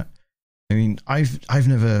get that. I mean, I've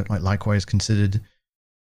never likewise considered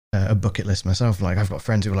a bucket list myself. Like I've got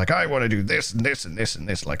friends who are like, I want to do this and this and this and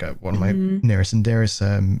this. Like one of my nearest and dearest,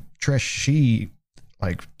 Trish, she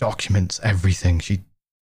like documents everything. She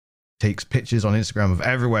takes pictures on Instagram of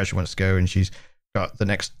everywhere she wants to go, and she's got the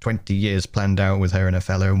next 20 years planned out with her and her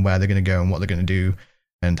fellow and where they're going to go and what they're going to do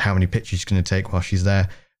and how many pictures she's going to take while she's there.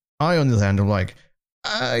 I, on the other hand, am like,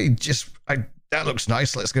 that looks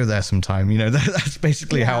nice. Let's go there sometime. You know, that's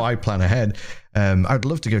basically how I plan ahead. I'd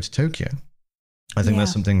love to go to Tokyo. I think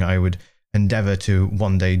that's something I would endeavor to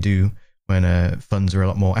one day do when funds are a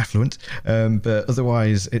lot more affluent. But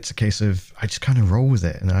otherwise, it's a case of I just kind of roll with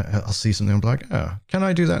it, and I'll see something and be like, oh, can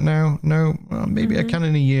I do that now? No, well, maybe I can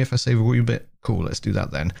in a year if I save a wee bit. Cool, let's do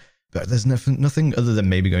that then. But there's nothing other than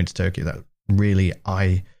maybe going to Tokyo that really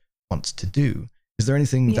I want to do. Is there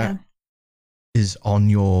anything that is on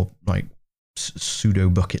your like pseudo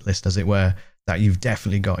bucket list, as it were, that you've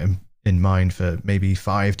definitely got in mind for maybe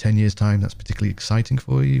 5-10 years time that's particularly exciting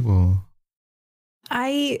for you? Or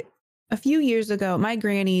a few years ago, my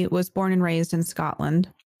granny was born and raised in Scotland,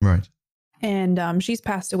 right, and she's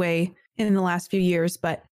passed away in the last few years,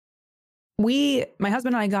 but my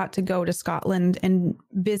husband and I got to go to Scotland and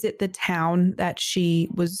visit the town that she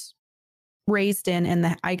was raised in,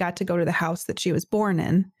 and I got to go to the house that she was born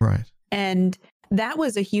in, right. And that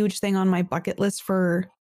was a huge thing on my bucket list for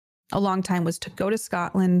a long time, was to go to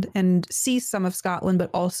Scotland and see some of Scotland, but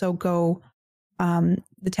also go,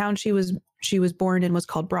 the town she was born in was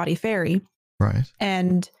called Brodie Ferry. Right.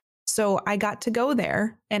 And so I got to go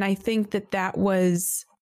there. And I think that was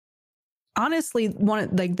honestly one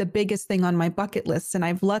of like the biggest thing on my bucket list. And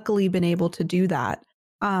I've luckily been able to do that.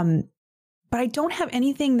 But I don't have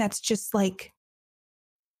anything that's just like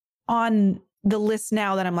on the list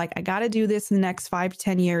now that I'm like, I got to do this in the next 5 to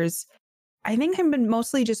 10 years. I think I've been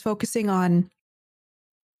mostly just focusing on,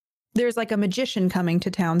 there's like a magician coming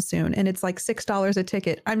to town soon, and it's like $6 a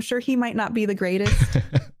ticket. I'm sure he might not be the greatest,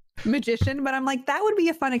 magician, but I'm like, that would be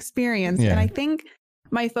a fun experience. Yeah. And I think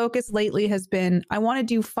my focus lately has been, I want to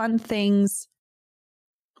do fun things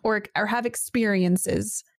or have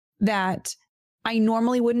experiences that I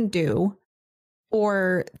normally wouldn't do,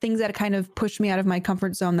 or things that kind of push me out of my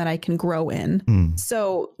comfort zone that I can grow in.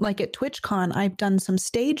 So like at TwitchCon, I've done some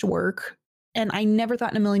stage work, and I never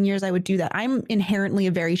thought in a million years I would do that. I'm inherently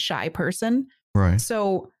a very shy person. Right.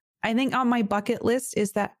 So I think on my bucket list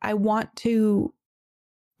is that I want to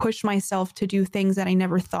push myself to do things that I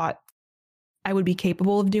never thought I would be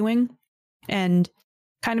capable of doing, and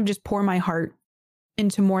kind of just pour my heart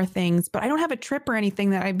into more things. But I don't have a trip or anything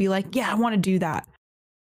that I'd be like, yeah, I want to do that.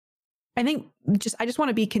 I think I just want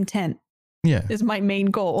to be content. Yeah. Is my main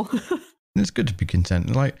goal. It's good to be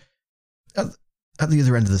content. Like at the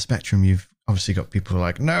other end of the spectrum, you've obviously got people who are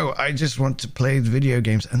like, no, I just want to play video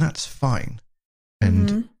games, and that's fine.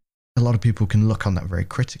 And a lot of people can look on that very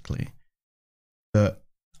critically. But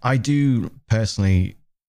I do personally,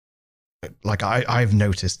 like I've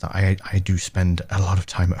noticed that I do spend a lot of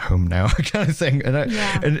time at home now, kind of thing. And,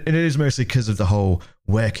 and it is mostly because of the whole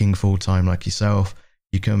working full time like yourself.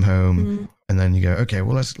 You come home and then you go, okay,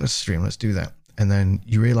 well, let's stream, let's do that. And then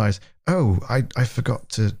you realize, oh, I forgot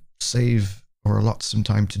to save or allot some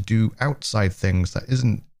time to do outside things that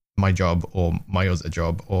isn't my job or my other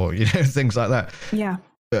job, or, you know, things like that. Yeah.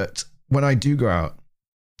 But when I do go out,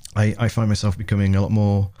 I find myself becoming a lot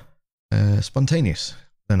more spontaneous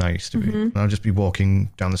than I used to be. And I'll just be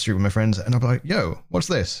walking down the street with my friends, and I'll be like, yo, what's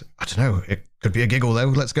this? I don't know. It could be a giggle though.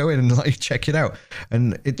 Let's go in and like check it out.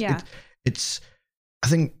 And it's, I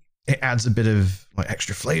think it adds a bit of like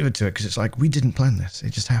extra flavor to it, because it's like, we didn't plan this.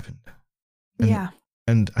 It just happened. And,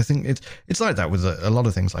 and I think it's like that with a lot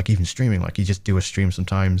of things, like even streaming. Like you just do a stream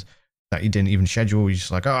sometimes that you didn't even schedule. You're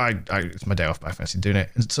just like, oh, it's my day off, but I fancy doing it.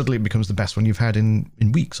 And suddenly it becomes the best one you've had in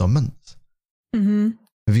weeks or months.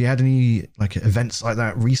 Have you had any like events like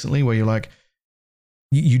that recently where you're like,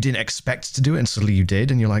 you didn't expect to do it and suddenly you did,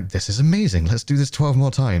 and you're like, this is amazing. Let's do this 12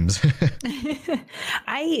 more times.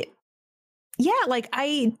 I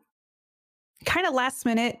kind of last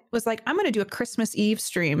minute was like, I'm going to do a Christmas Eve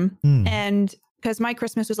stream. And because my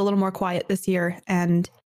Christmas was a little more quiet this year, and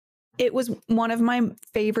it was one of my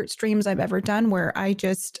favorite streams I've ever done, where I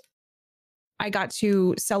got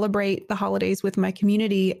to celebrate the holidays with my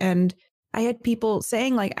community. And I had people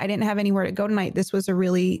saying like, I didn't have anywhere to go tonight. This was a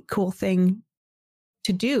really cool thing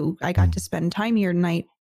to do. I got to spend time here tonight.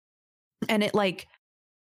 And it like,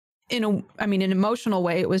 in an emotional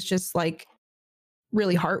way, it was just like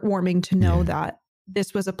really heartwarming to know that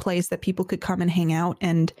this was a place that people could come and hang out.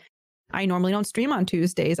 And I normally don't stream on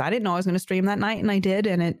Tuesdays. I didn't know I was going to stream that night, and I did.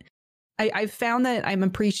 And I've found that I'm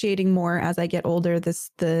appreciating more as I get older,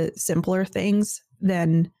 the simpler things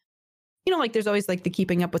than, you know, like there's always like the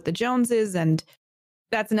keeping up with the Joneses. And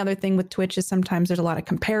that's another thing with Twitch, is sometimes there's a lot of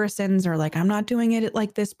comparisons, or like, I'm not doing it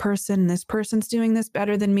like this person's doing this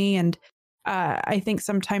better than me. And I think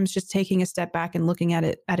sometimes just taking a step back and looking at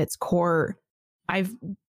it at its core, I'm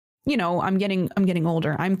getting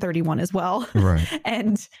older. I'm 31 as well. Right.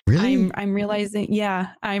 And really? I'm realizing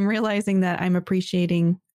that I'm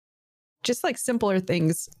appreciating just like simpler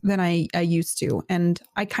things than I used to. And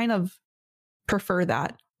I kind of prefer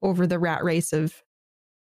that over the rat race of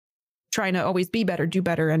trying to always be better, do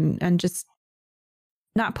better, and just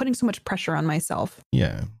not putting so much pressure on myself.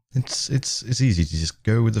 Yeah. It's easy to just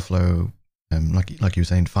go with the flow. Like you were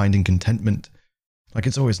saying, finding contentment. Like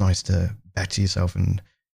it's always nice to better yourself and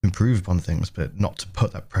improve upon things, but not to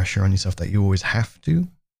put that pressure on yourself that you always have to.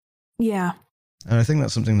 Yeah. And I think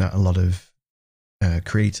that's something that a lot of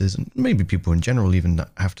creators, and maybe people in general, even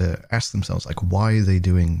have to ask themselves, like, why are they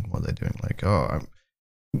doing what they're doing? Like,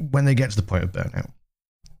 when they get to the point of burnout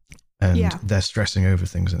and they're stressing over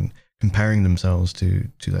things and comparing themselves to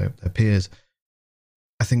their peers,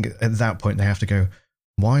 I think at that point they have to go,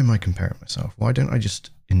 why am I comparing myself? Why don't I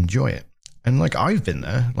just enjoy it? And like, I've been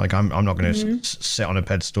there. Like, I'm not going to sit on a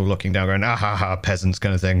pedestal looking down going, peasants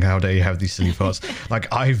kind of thing. How dare you have these silly thoughts?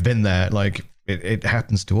 Like, I've been there. Like, it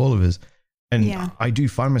happens to all of us. And I do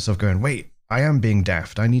find myself going, wait, I am being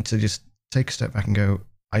daft. I need to just take a step back and go,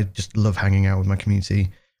 I just love hanging out with my community.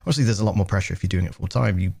 Obviously, there's a lot more pressure if you're doing it full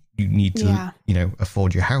time. You need to,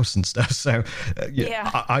 afford your house and stuff. So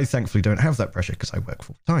I thankfully don't have that pressure because I work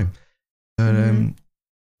full time. But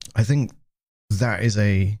I think that is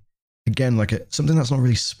something that's not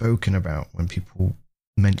really spoken about when people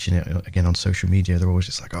mention it again on social media. They're always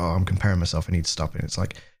just like, oh, I'm comparing myself, I need to stop it. It's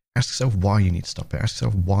like, ask yourself why you need to stop it. Ask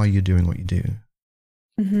yourself why you're doing what you do.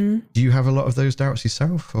 Do you have a lot of those doubts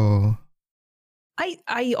yourself, or?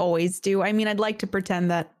 I always do. I mean, I'd like to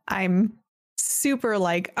pretend that I'm super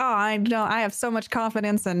like, oh, I know I have so much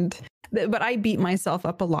confidence, but I beat myself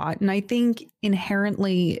up a lot. And I think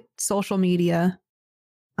inherently social media,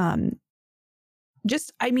 growing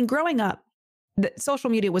up, social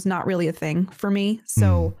media was not really a thing for me.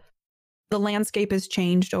 So the landscape has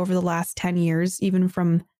changed over the last 10 years, even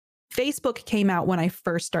from Facebook came out when I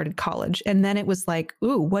first started college. And then it was like,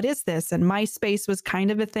 ooh, what is this? And MySpace was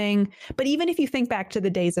kind of a thing. But even if you think back to the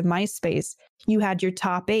days of MySpace, you had your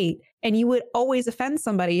top 8 and you would always offend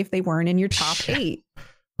somebody if they weren't in your top 8.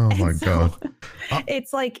 Oh my God.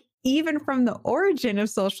 It's like, even from the origin of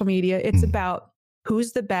social media, it's about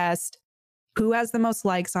who's the best, who has the most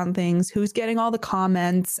likes on things, who's getting all the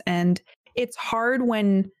comments. And it's hard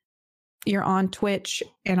when you're on Twitch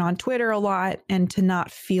and on Twitter a lot and to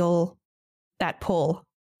not feel that pull.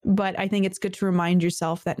 But I think it's good to remind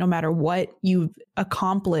yourself that no matter what you've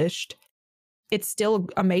accomplished, it's still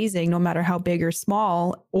amazing, no matter how big or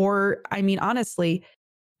small. Or, I mean, honestly,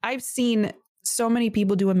 I've seen so many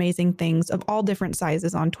people do amazing things of all different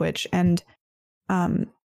sizes on Twitch. And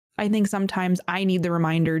I think sometimes I need the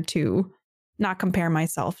reminder to not compare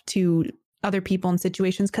myself to other people in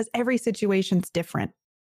situations, because every situation's different.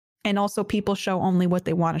 And also people show only what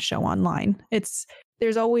they want to show online.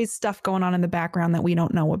 There's always stuff going on in the background that we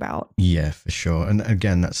don't know about. Yeah, for sure. And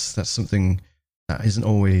again, that's something that isn't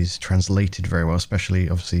always translated very well,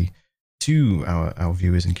 especially obviously to our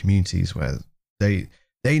viewers and communities, where they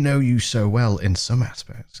know you so well in some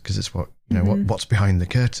aspects because it's what, you know, what's behind the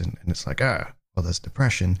curtain. And it's like, well, there's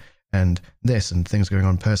depression and this and things going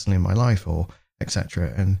on personally in my life, or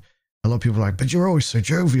etc. And a lot of people are like, but you're always so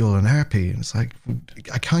jovial and happy. And it's like,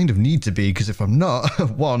 I kind of need to be, because if I'm not,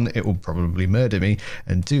 one, it will probably murder me.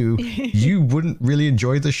 And two, you wouldn't really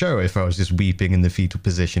enjoy the show if I was just weeping in the fetal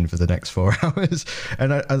position for the next 4 hours.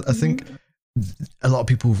 And I think a lot of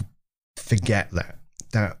people forget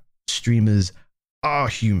that streamers are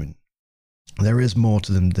human. There is more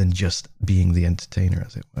to them than just being the entertainer,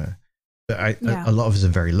 as it were. But a lot of us are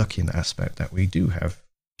very lucky in that aspect, that we do have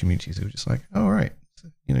communities who are just like, oh, all right,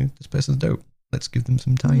 you know, this person's dope, let's give them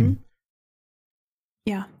some time.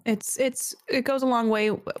 Yeah, it goes a long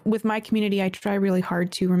way with my community. I try really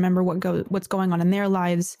hard to remember what's going on in their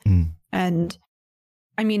lives. And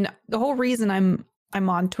I mean, the whole reason I'm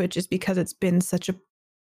on Twitch is because it's been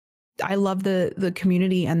I love the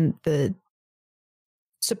community and the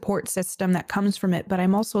support system that comes from it. But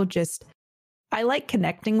I'm also I like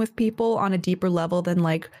connecting with people on a deeper level than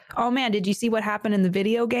like, oh man, did you see what happened in the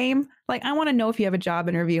video game? Like, I want to know if you have a job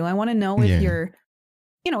interview. I want to know if you're,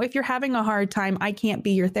 you know, if you're having a hard time. I can't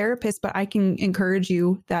be your therapist, but I can encourage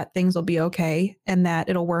you that things will be okay and that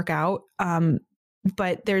it'll work out.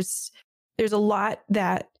 But there's a lot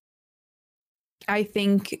that I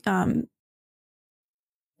think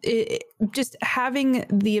just having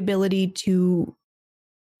the ability to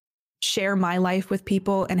share my life with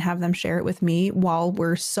people and have them share it with me while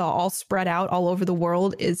we're all spread out all over the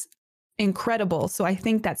world is incredible. So I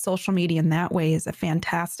think that social media in that way is a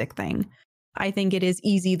fantastic thing. I think it is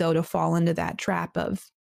easy, though, to fall into that trap of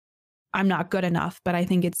I'm not good enough. But I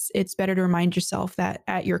think it's better to remind yourself that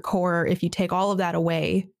at your core, if you take all of that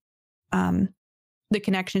away, the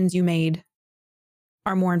connections you made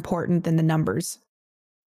are more important than the numbers.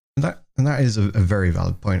 And that is a very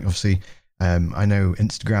valid point. Obviously, I know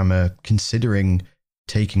Instagram are considering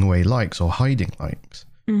taking away likes or hiding likes.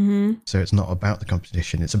 So it's not about the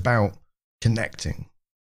competition. It's about connecting,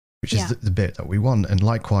 which is the bit that we want. And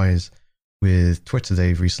likewise with Twitter,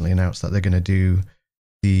 they've recently announced that they're going to do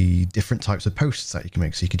the different types of posts that you can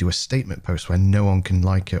make. So you could do a statement post where no one can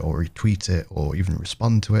like it or retweet it or even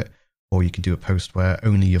respond to it. Or you could do a post where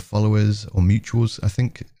only your followers or mutuals, I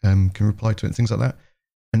think, can reply to it and things like that.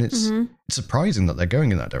 And it's surprising that they're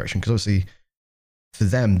going in that direction, because obviously for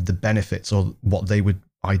them, the benefits or what they would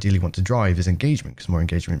ideally want to drive is engagement, because more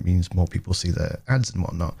engagement means more people see their ads and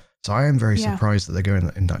whatnot. So I am very surprised that they're going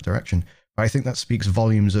in that direction. But I think that speaks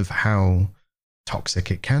volumes of how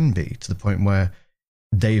toxic it can be, to the point where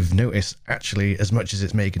they've noticed, actually, as much as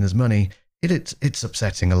it's making us money, it's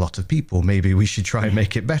upsetting a lot of people. Maybe we should try and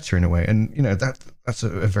make it better in a way. And, you know, that's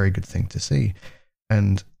a very good thing to see.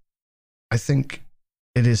 And I think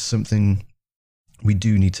it is something we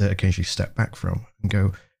do need to occasionally step back from and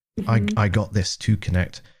go, I got this to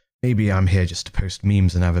connect. Maybe I'm here just to post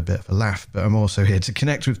memes and have a bit of a laugh, but I'm also here to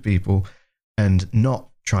connect with people and not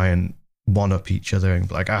try and one up each other and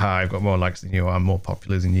be like, aha, I've got more likes than you, or I'm more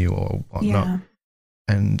popular than you, or whatnot.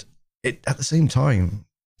 And it, at the same time,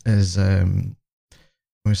 as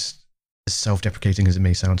self-deprecating as it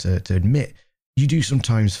may sound to admit, you do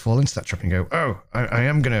sometimes fall into that trap and go, oh, I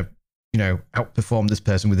am going to, you know, outperform this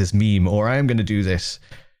person with this meme, or I am going to do this.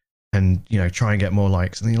 and try and get more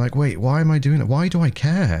likes, and then you're like, wait, why am I doing it? Why do I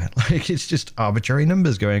care? Like, it's just arbitrary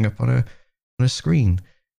numbers going up on a screen.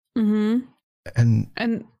 Mm-hmm.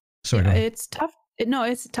 And sorry, it's tough.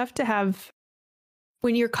 It's tough to have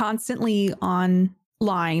when you're constantly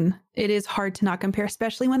online. It is hard to not compare,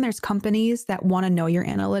 especially when there's companies that want to know your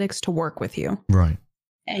analytics to work with you. Right.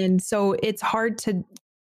 And so it's hard to,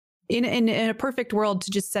 in a perfect world,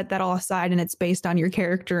 to just set that all aside and it's based on your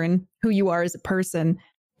character and who you are as a person.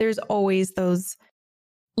 There's always those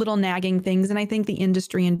little nagging things. And I think the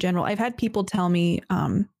industry in general, I've had people tell me,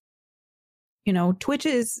 Twitch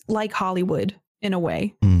is like Hollywood in a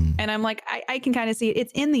way. Mm. And I'm like, I can kind of see it.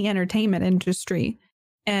 It's in the entertainment industry.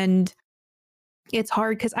 And it's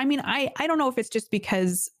hard because, I don't know if it's just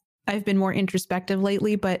because I've been more introspective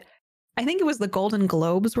lately, but I think it was the Golden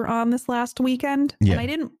Globes were on this last weekend. Yeah. And I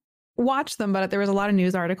didn't watch them, but there was a lot of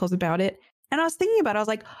news articles about it. And I was thinking about it. I was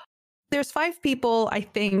like, there's 5 people, I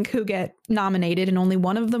think, who get nominated and only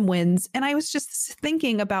one of them wins. And I was just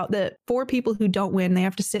thinking about the 4 people who don't win. They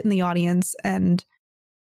have to sit in the audience. And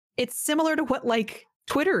it's similar to what like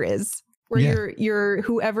Twitter is, where you're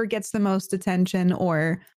whoever gets the most attention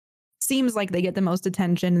or seems like they get the most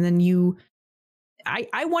attention. And then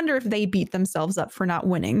I wonder if they beat themselves up for not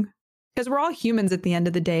winning, because we're all humans at the end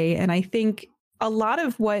of the day. And I think a lot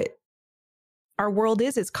of what our world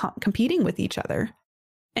is competing with each other.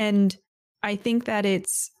 And I think that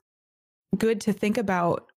it's good to think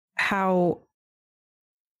about how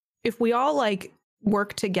if we all like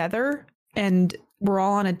work together and we're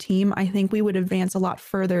all on a team, I think we would advance a lot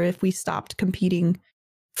further if we stopped competing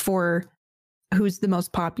for who's the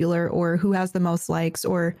most popular or who has the most likes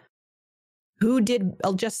or who did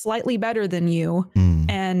just slightly better than you.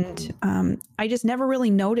 And I just never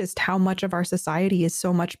really noticed how much of our society is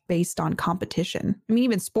so much based on competition. I mean,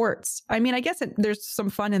 even sports. I mean, I guess there's some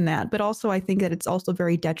fun in that, but also I think that it's also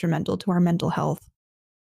very detrimental to our mental health.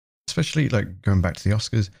 Especially like going back to the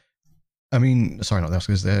Oscars. I mean, sorry, not the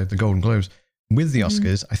Oscars, the Golden Globes. With the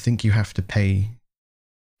Oscars, I think you have to pay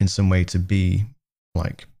in some way to be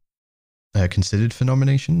like considered for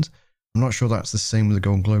nominations. I'm not sure that's the same with the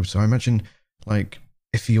Golden Globes. So I imagine like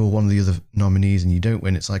if you're one of the other nominees and you don't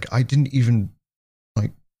win, it's like, I didn't even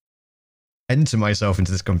like enter myself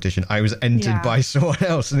into this competition. I was entered by someone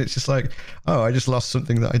else. And it's just like, oh, I just lost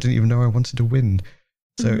something that I didn't even know I wanted to win.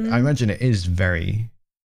 So I imagine it is very,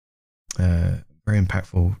 very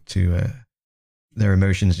impactful to their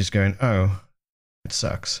emotions, just going, oh, it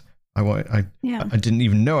sucks. I didn't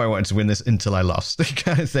even know I wanted to win this until I lost,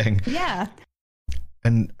 kind of thing. Yeah.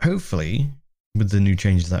 And hopefully with the new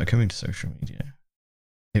changes that are coming to social media,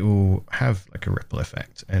 it will have like a ripple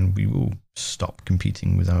effect and we will stop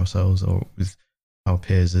competing with ourselves or with our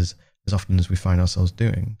peers as often as we find ourselves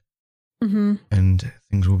doing. And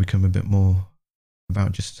things will become a bit more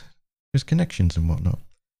about just connections and whatnot.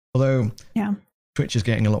 Although Twitch is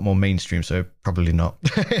getting a lot more mainstream, so probably not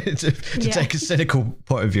to take a cynical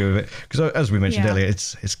point of view of it. Because as we mentioned earlier,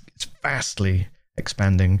 it's vastly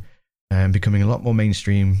expanding and becoming a lot more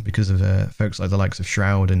mainstream because of folks like the likes of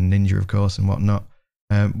Shroud and Ninja, of course, and whatnot.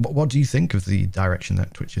 What do you think of the direction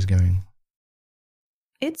that Twitch is going?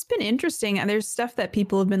 It's been interesting. And there's stuff that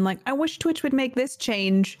people have been like, I wish Twitch would make this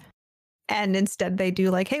change. And instead they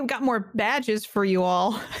do like, hey, we got more badges for you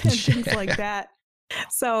all and things like that.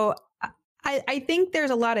 So I think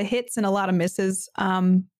there's a lot of hits and a lot of misses.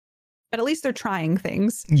 But at least they're trying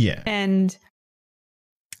things. Yeah. And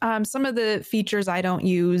some of the features I don't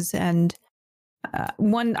use. And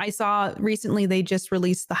one I saw recently, they just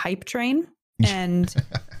released the Hype Train. And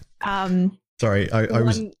sorry, I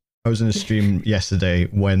was in a stream yesterday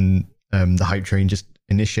when the Hype Train just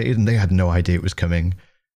initiated and they had no idea it was coming.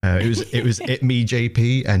 It was me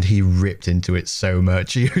JP and he ripped into it so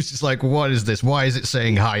much. He was just like, what is this? Why is it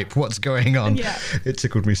saying hype? What's going on? Yeah. It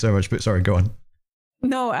tickled me so much, but sorry, go on.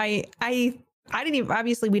 No, I didn't even,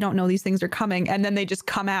 obviously we don't know these things are coming and then they just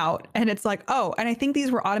come out and it's like, oh, and I think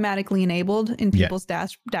these were automatically enabled in people's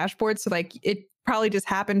dashboards. So like it probably just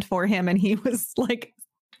happened for him and he was like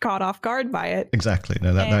caught off guard by it. Exactly.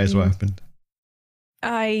 No, that is what happened.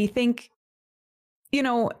 I think,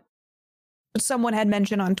 someone had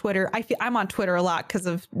mentioned on Twitter, I'm on Twitter a lot because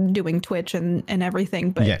of doing Twitch and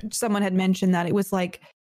everything, but someone had mentioned that it was like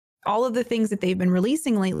all of the things that they've been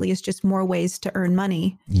releasing lately is just more ways to earn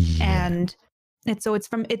money. And so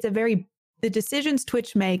the decisions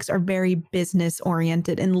Twitch makes are very business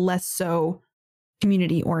oriented and less so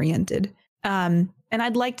community oriented. And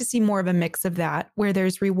I'd like to see more of a mix of that where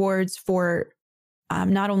there's rewards for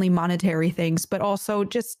not only monetary things, but also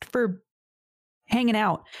just for hanging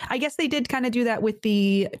out. I guess they did kind of do that with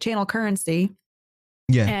the channel currency.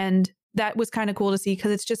 Yeah. And that was kind of cool to see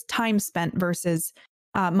because it's just time spent versus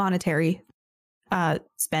monetary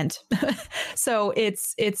spent. So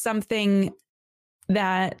it's something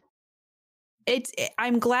that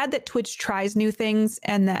I'm glad that Twitch tries new things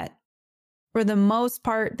and that for the most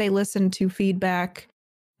part they listen to feedback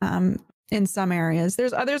in some areas.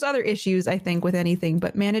 There's other issues, I think, with anything,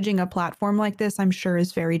 but managing a platform like this, I'm sure,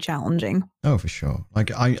 is very challenging. Oh, for sure.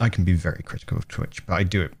 Like I can be very critical of Twitch, but I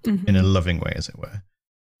do it in a loving way, as it were.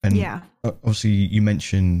 And yeah, obviously you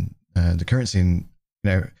mentioned the currency, and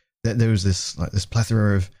there was this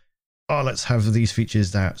plethora of, let's have these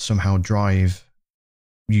features that somehow drive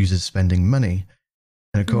users spending money.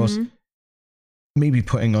 And of course, maybe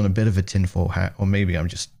putting on a bit of a tinfoil hat, or maybe I'm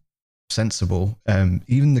just sensible.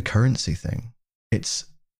 Even the currency thing, it's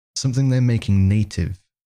something they're making native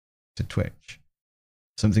to Twitch,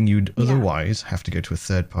 something you'd otherwise have to go to a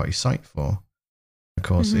third-party site for. Of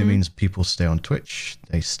course, it means people stay on Twitch,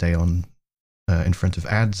 they stay on in front of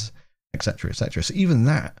ads, etc., etc. So even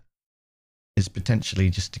that is potentially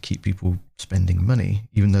just to keep people spending money,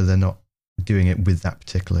 even though they're not doing it with that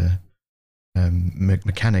particular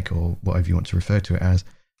mechanic or whatever you want to refer to it as.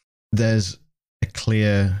 There's a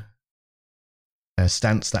clear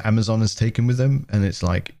stance that Amazon has taken with them, and it's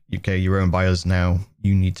like, okay, you're owned by us now,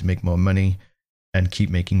 you need to make more money and keep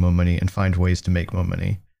making more money and find ways to make more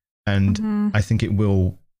money. And I think it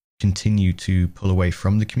will continue to pull away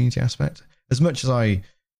from the community aspect, as much as I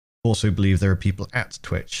also believe there are people at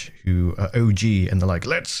Twitch who are OG and they're like,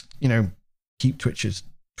 let's keep Twitch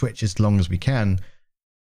as long as we can.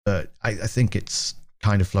 But I think it's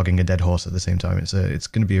kind of flogging a dead horse at the same time. It's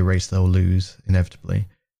going to be a race they'll lose inevitably.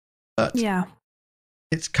 But yeah,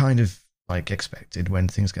 it's kind of like expected when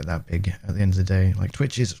things get that big at the end of the day. Like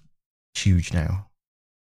Twitch is huge now.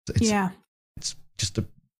 It's just a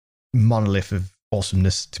monolith of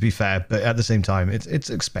awesomeness, to be fair, but at the same time, it's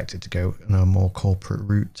expected to go in a more corporate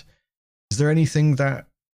route. Is there anything that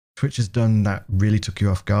Twitch has done that really took you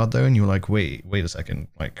off guard though, and you were like, wait a second,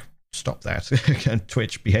 like stop that? Can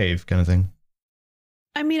Twitch behave, kind of thing?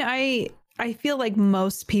 I mean, I feel like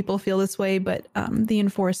most people feel this way, but the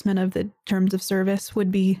enforcement of the terms of service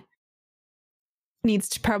needs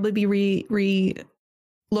to probably be re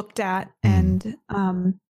looked at. And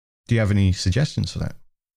do you have any suggestions for that?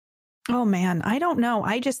 Oh man, I don't know.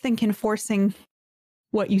 I just think enforcing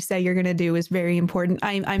what you say you're going to do is very important.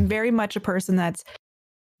 I'm very much a person that's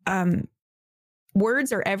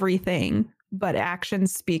words are everything, but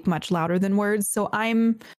actions speak much louder than words. So I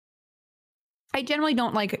generally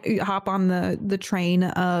don't like hop on the train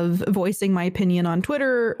of voicing my opinion on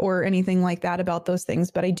Twitter or anything like that about those things.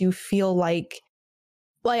 But I do feel like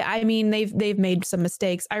I mean, they've made some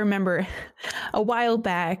mistakes. I remember a while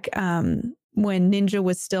back when Ninja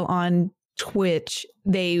was still on Twitch,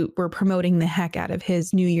 they were promoting the heck out of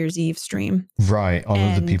his New Year's Eve stream. Right, on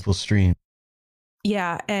other people's stream.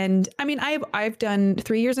 Yeah, and I mean, I've done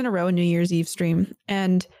 3 years in a row a New Year's Eve stream,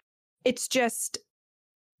 and it's just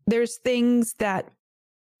there's things that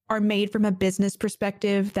are made from a business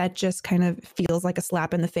perspective that just kind of feels like a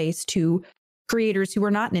slap in the face to creators who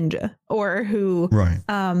are not Ninja or who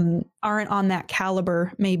aren't on that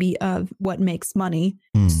caliber maybe of what makes money.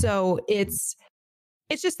 So it's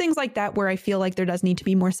just things like that where I feel like there does need to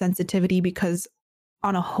be more sensitivity, because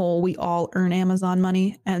on a whole we all earn Amazon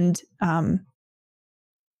money, and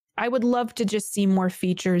I would love to just see more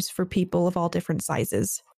features for people of all different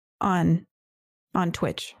sizes on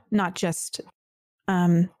Twitch, not just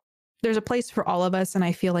there's a place for all of us, and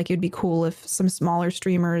I feel like it'd be cool if some smaller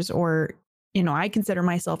streamers, or I consider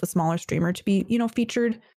myself a smaller streamer, to be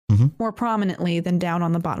featured more prominently than down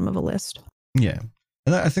on the bottom of a list. Yeah,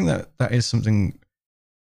 and I think that is something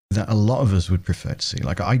that a lot of us would prefer to see.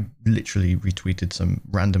 Like, I literally retweeted some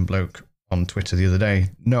random bloke on Twitter the other day,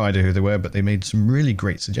 no idea who they were, but they made some really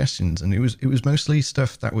great suggestions, and it was mostly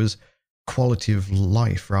stuff that was quality of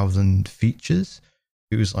life rather than features.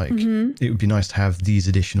 It was like, it would be nice to have these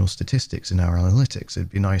additional statistics in our analytics. It'd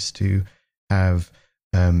be nice to have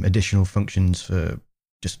additional functions for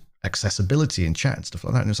just accessibility in chat and stuff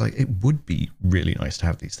like that. And it's like, it would be really nice to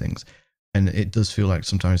have these things. And it does feel like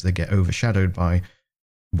sometimes they get overshadowed by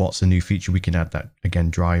what's a new feature we can add that, again,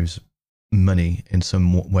 drives money in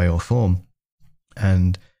some way or form.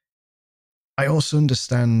 And I also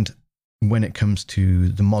understand when it comes to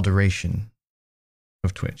the moderation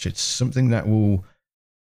of Twitch, it's something that will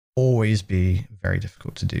always be very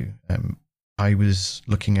difficult to do. I was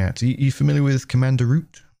looking at, are you familiar with Commander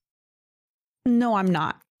Root? No, I'm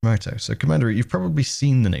not. Righto. So Commander Root, you've probably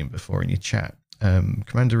seen the name before in your chat.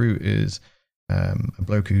 Commander Root is a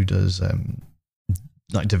bloke who does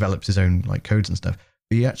develops his own like codes and stuff.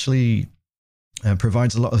 But he actually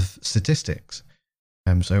provides a lot of statistics.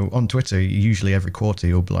 So on Twitter, usually every quarter,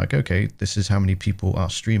 you'll be like, okay, this is how many people are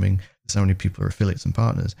streaming. This is how many people are affiliates and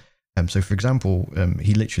partners. So for example,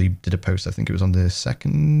 he literally did a post, I think it was on the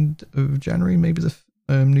 2nd of January, maybe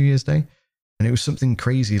the New Year's Day. And it was something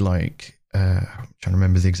crazy like, I'm trying to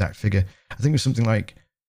remember the exact figure. I think it was something like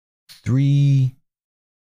 3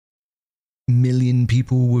 million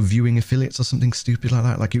people were viewing affiliates or something stupid like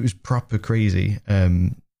that. Like it was proper crazy.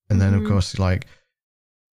 And then of course, like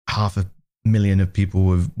 500,000 of people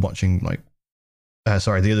were watching the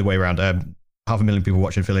other way around. 500,000 people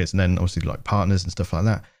watching affiliates, and then obviously like partners and stuff like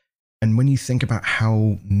that. And when you think about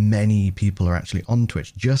how many people are actually on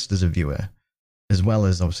Twitch just as a viewer, as well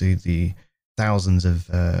as obviously the thousands of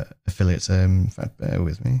affiliates, in fact, bear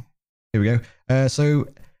with me. Here we go. So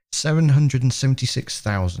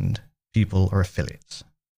 776,000 people are affiliates.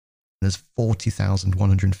 There's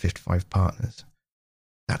 40,155 partners.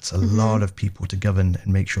 That's a lot of people to govern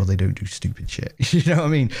and make sure they don't do stupid shit. You know what I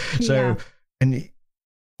mean? So, and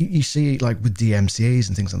you see like with DMCAs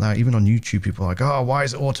and things like that, even on YouTube, people are like, oh, why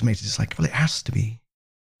is it automated? It's like, well, it has to be.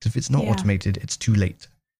 Because if it's not automated, it's too late.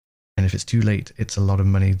 And if it's too late, it's a lot of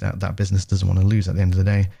money that business doesn't want to lose at the end of the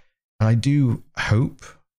day. And I do hope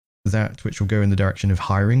that Twitch will go in the direction of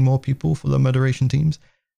hiring more people for the moderation teams.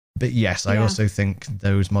 But yes, I also think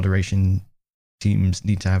those moderation teams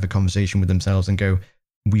need to have a conversation with themselves and go,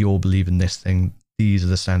 we all believe in this thing. These are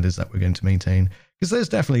the standards that we're going to maintain. Because there's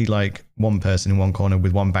definitely like one person in one corner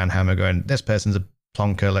with one ban hammer going, this person's a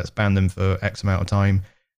plonker, let's ban them for X amount of time.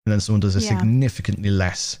 And then someone does a significantly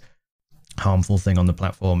less harmful thing on the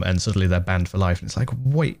platform and suddenly they're banned for life. And it's like,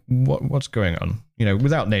 wait, what's going on? You know,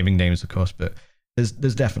 without naming names, of course, but there's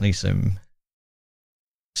definitely some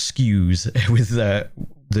skews with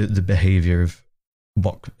the behavior of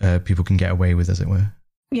what people can get away with, as it were.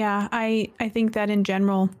 Yeah, I think that in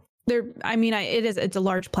general, it's a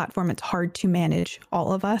large platform. It's hard to manage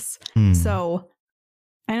all of us. So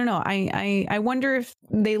I don't know. I wonder if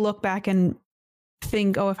they look back and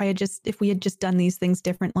think, oh, if we had just done these things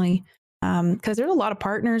differently. Because there's a lot of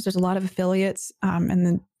partners, there's a lot of affiliates, and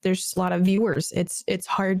then there's a lot of viewers. It's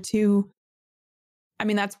hard to. I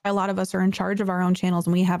mean, that's why a lot of us are in charge of our own channels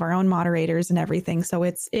and we have our own moderators and everything. So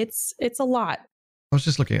it's a lot. I was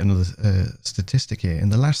just looking at another statistic here. In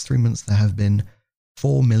the last 3 months, there have been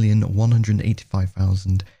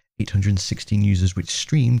 4,185,816 users which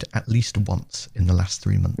streamed at least once in the last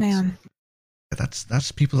 3 months. Man,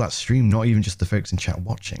 that's people that stream, not even just the folks in chat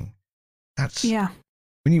watching. That's when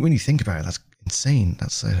you think about it, that's insane.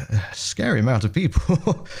 That's a scary amount of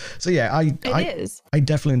people. So yeah, I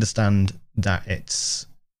definitely understand that it's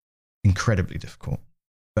incredibly difficult,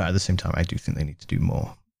 but at the same time, I do think they need to do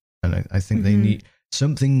more, and I think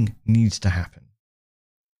something needs to happen.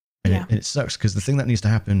 And it sucks because the thing that needs to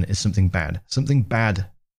happen is something bad. Something bad,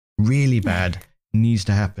 really bad, needs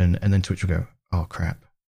to happen, and then Twitch will go, oh crap,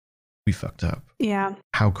 we fucked up. Yeah.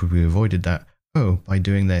 How could we have avoided that? Oh, by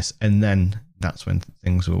doing this, and then that's when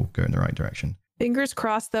things will go in the right direction. Fingers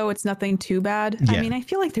crossed, though, it's nothing too bad. Yeah. I mean, I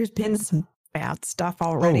feel like there's been some bad stuff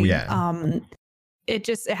already. Oh, yeah. It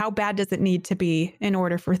just, how bad does it need to be in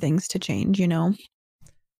order for things to change, you know?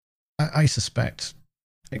 I suspect,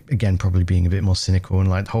 again, probably being a bit more cynical and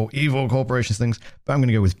like the whole evil corporations things, but I'm going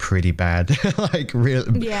to go with pretty bad. Like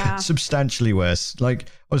substantially worse. Like,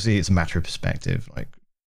 obviously, it's a matter of perspective. Like,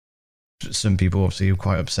 some people obviously are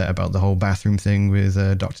quite upset about the whole bathroom thing with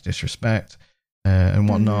Dr. Disrespect and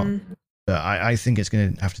whatnot. But I think it's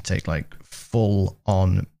going to have to take like full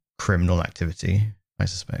on criminal activity, I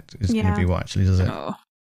suspect, is going to be what actually does it. Oh.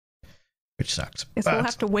 Which sucks. Guess we'll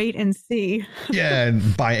have to wait and see. Yeah,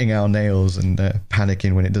 and biting our nails and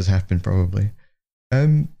panicking when it does happen, probably.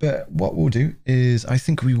 But what we'll do is I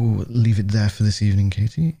think we will leave it there for this evening,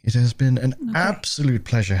 Katie. It has been an absolute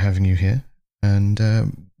pleasure having you here. And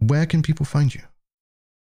where can people find you?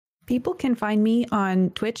 People can find me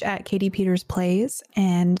on Twitch at Katie Peters Plays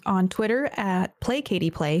and on Twitter at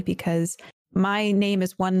PlayKatiePlay because my name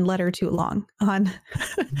is one letter too long on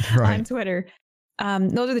Twitter.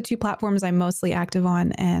 Those are the two platforms I'm mostly active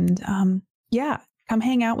on. And come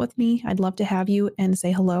hang out with me. I'd love to have you and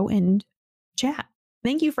say hello and chat.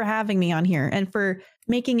 Thank you for having me on here and for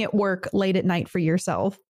making it work late at night for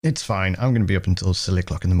yourself. It's fine. I'm going to be up until silly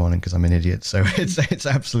o'clock in the morning because I'm an idiot. So it's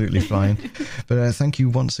absolutely fine. But thank you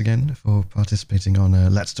once again for participating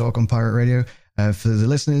on Let's Talk on Pirate Radio. For the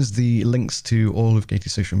listeners, the links to all of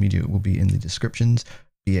Katie's social media will be in the descriptions,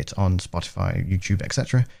 be it on Spotify, YouTube,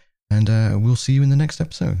 etc. And we'll see you in the next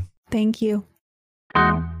episode. Thank you.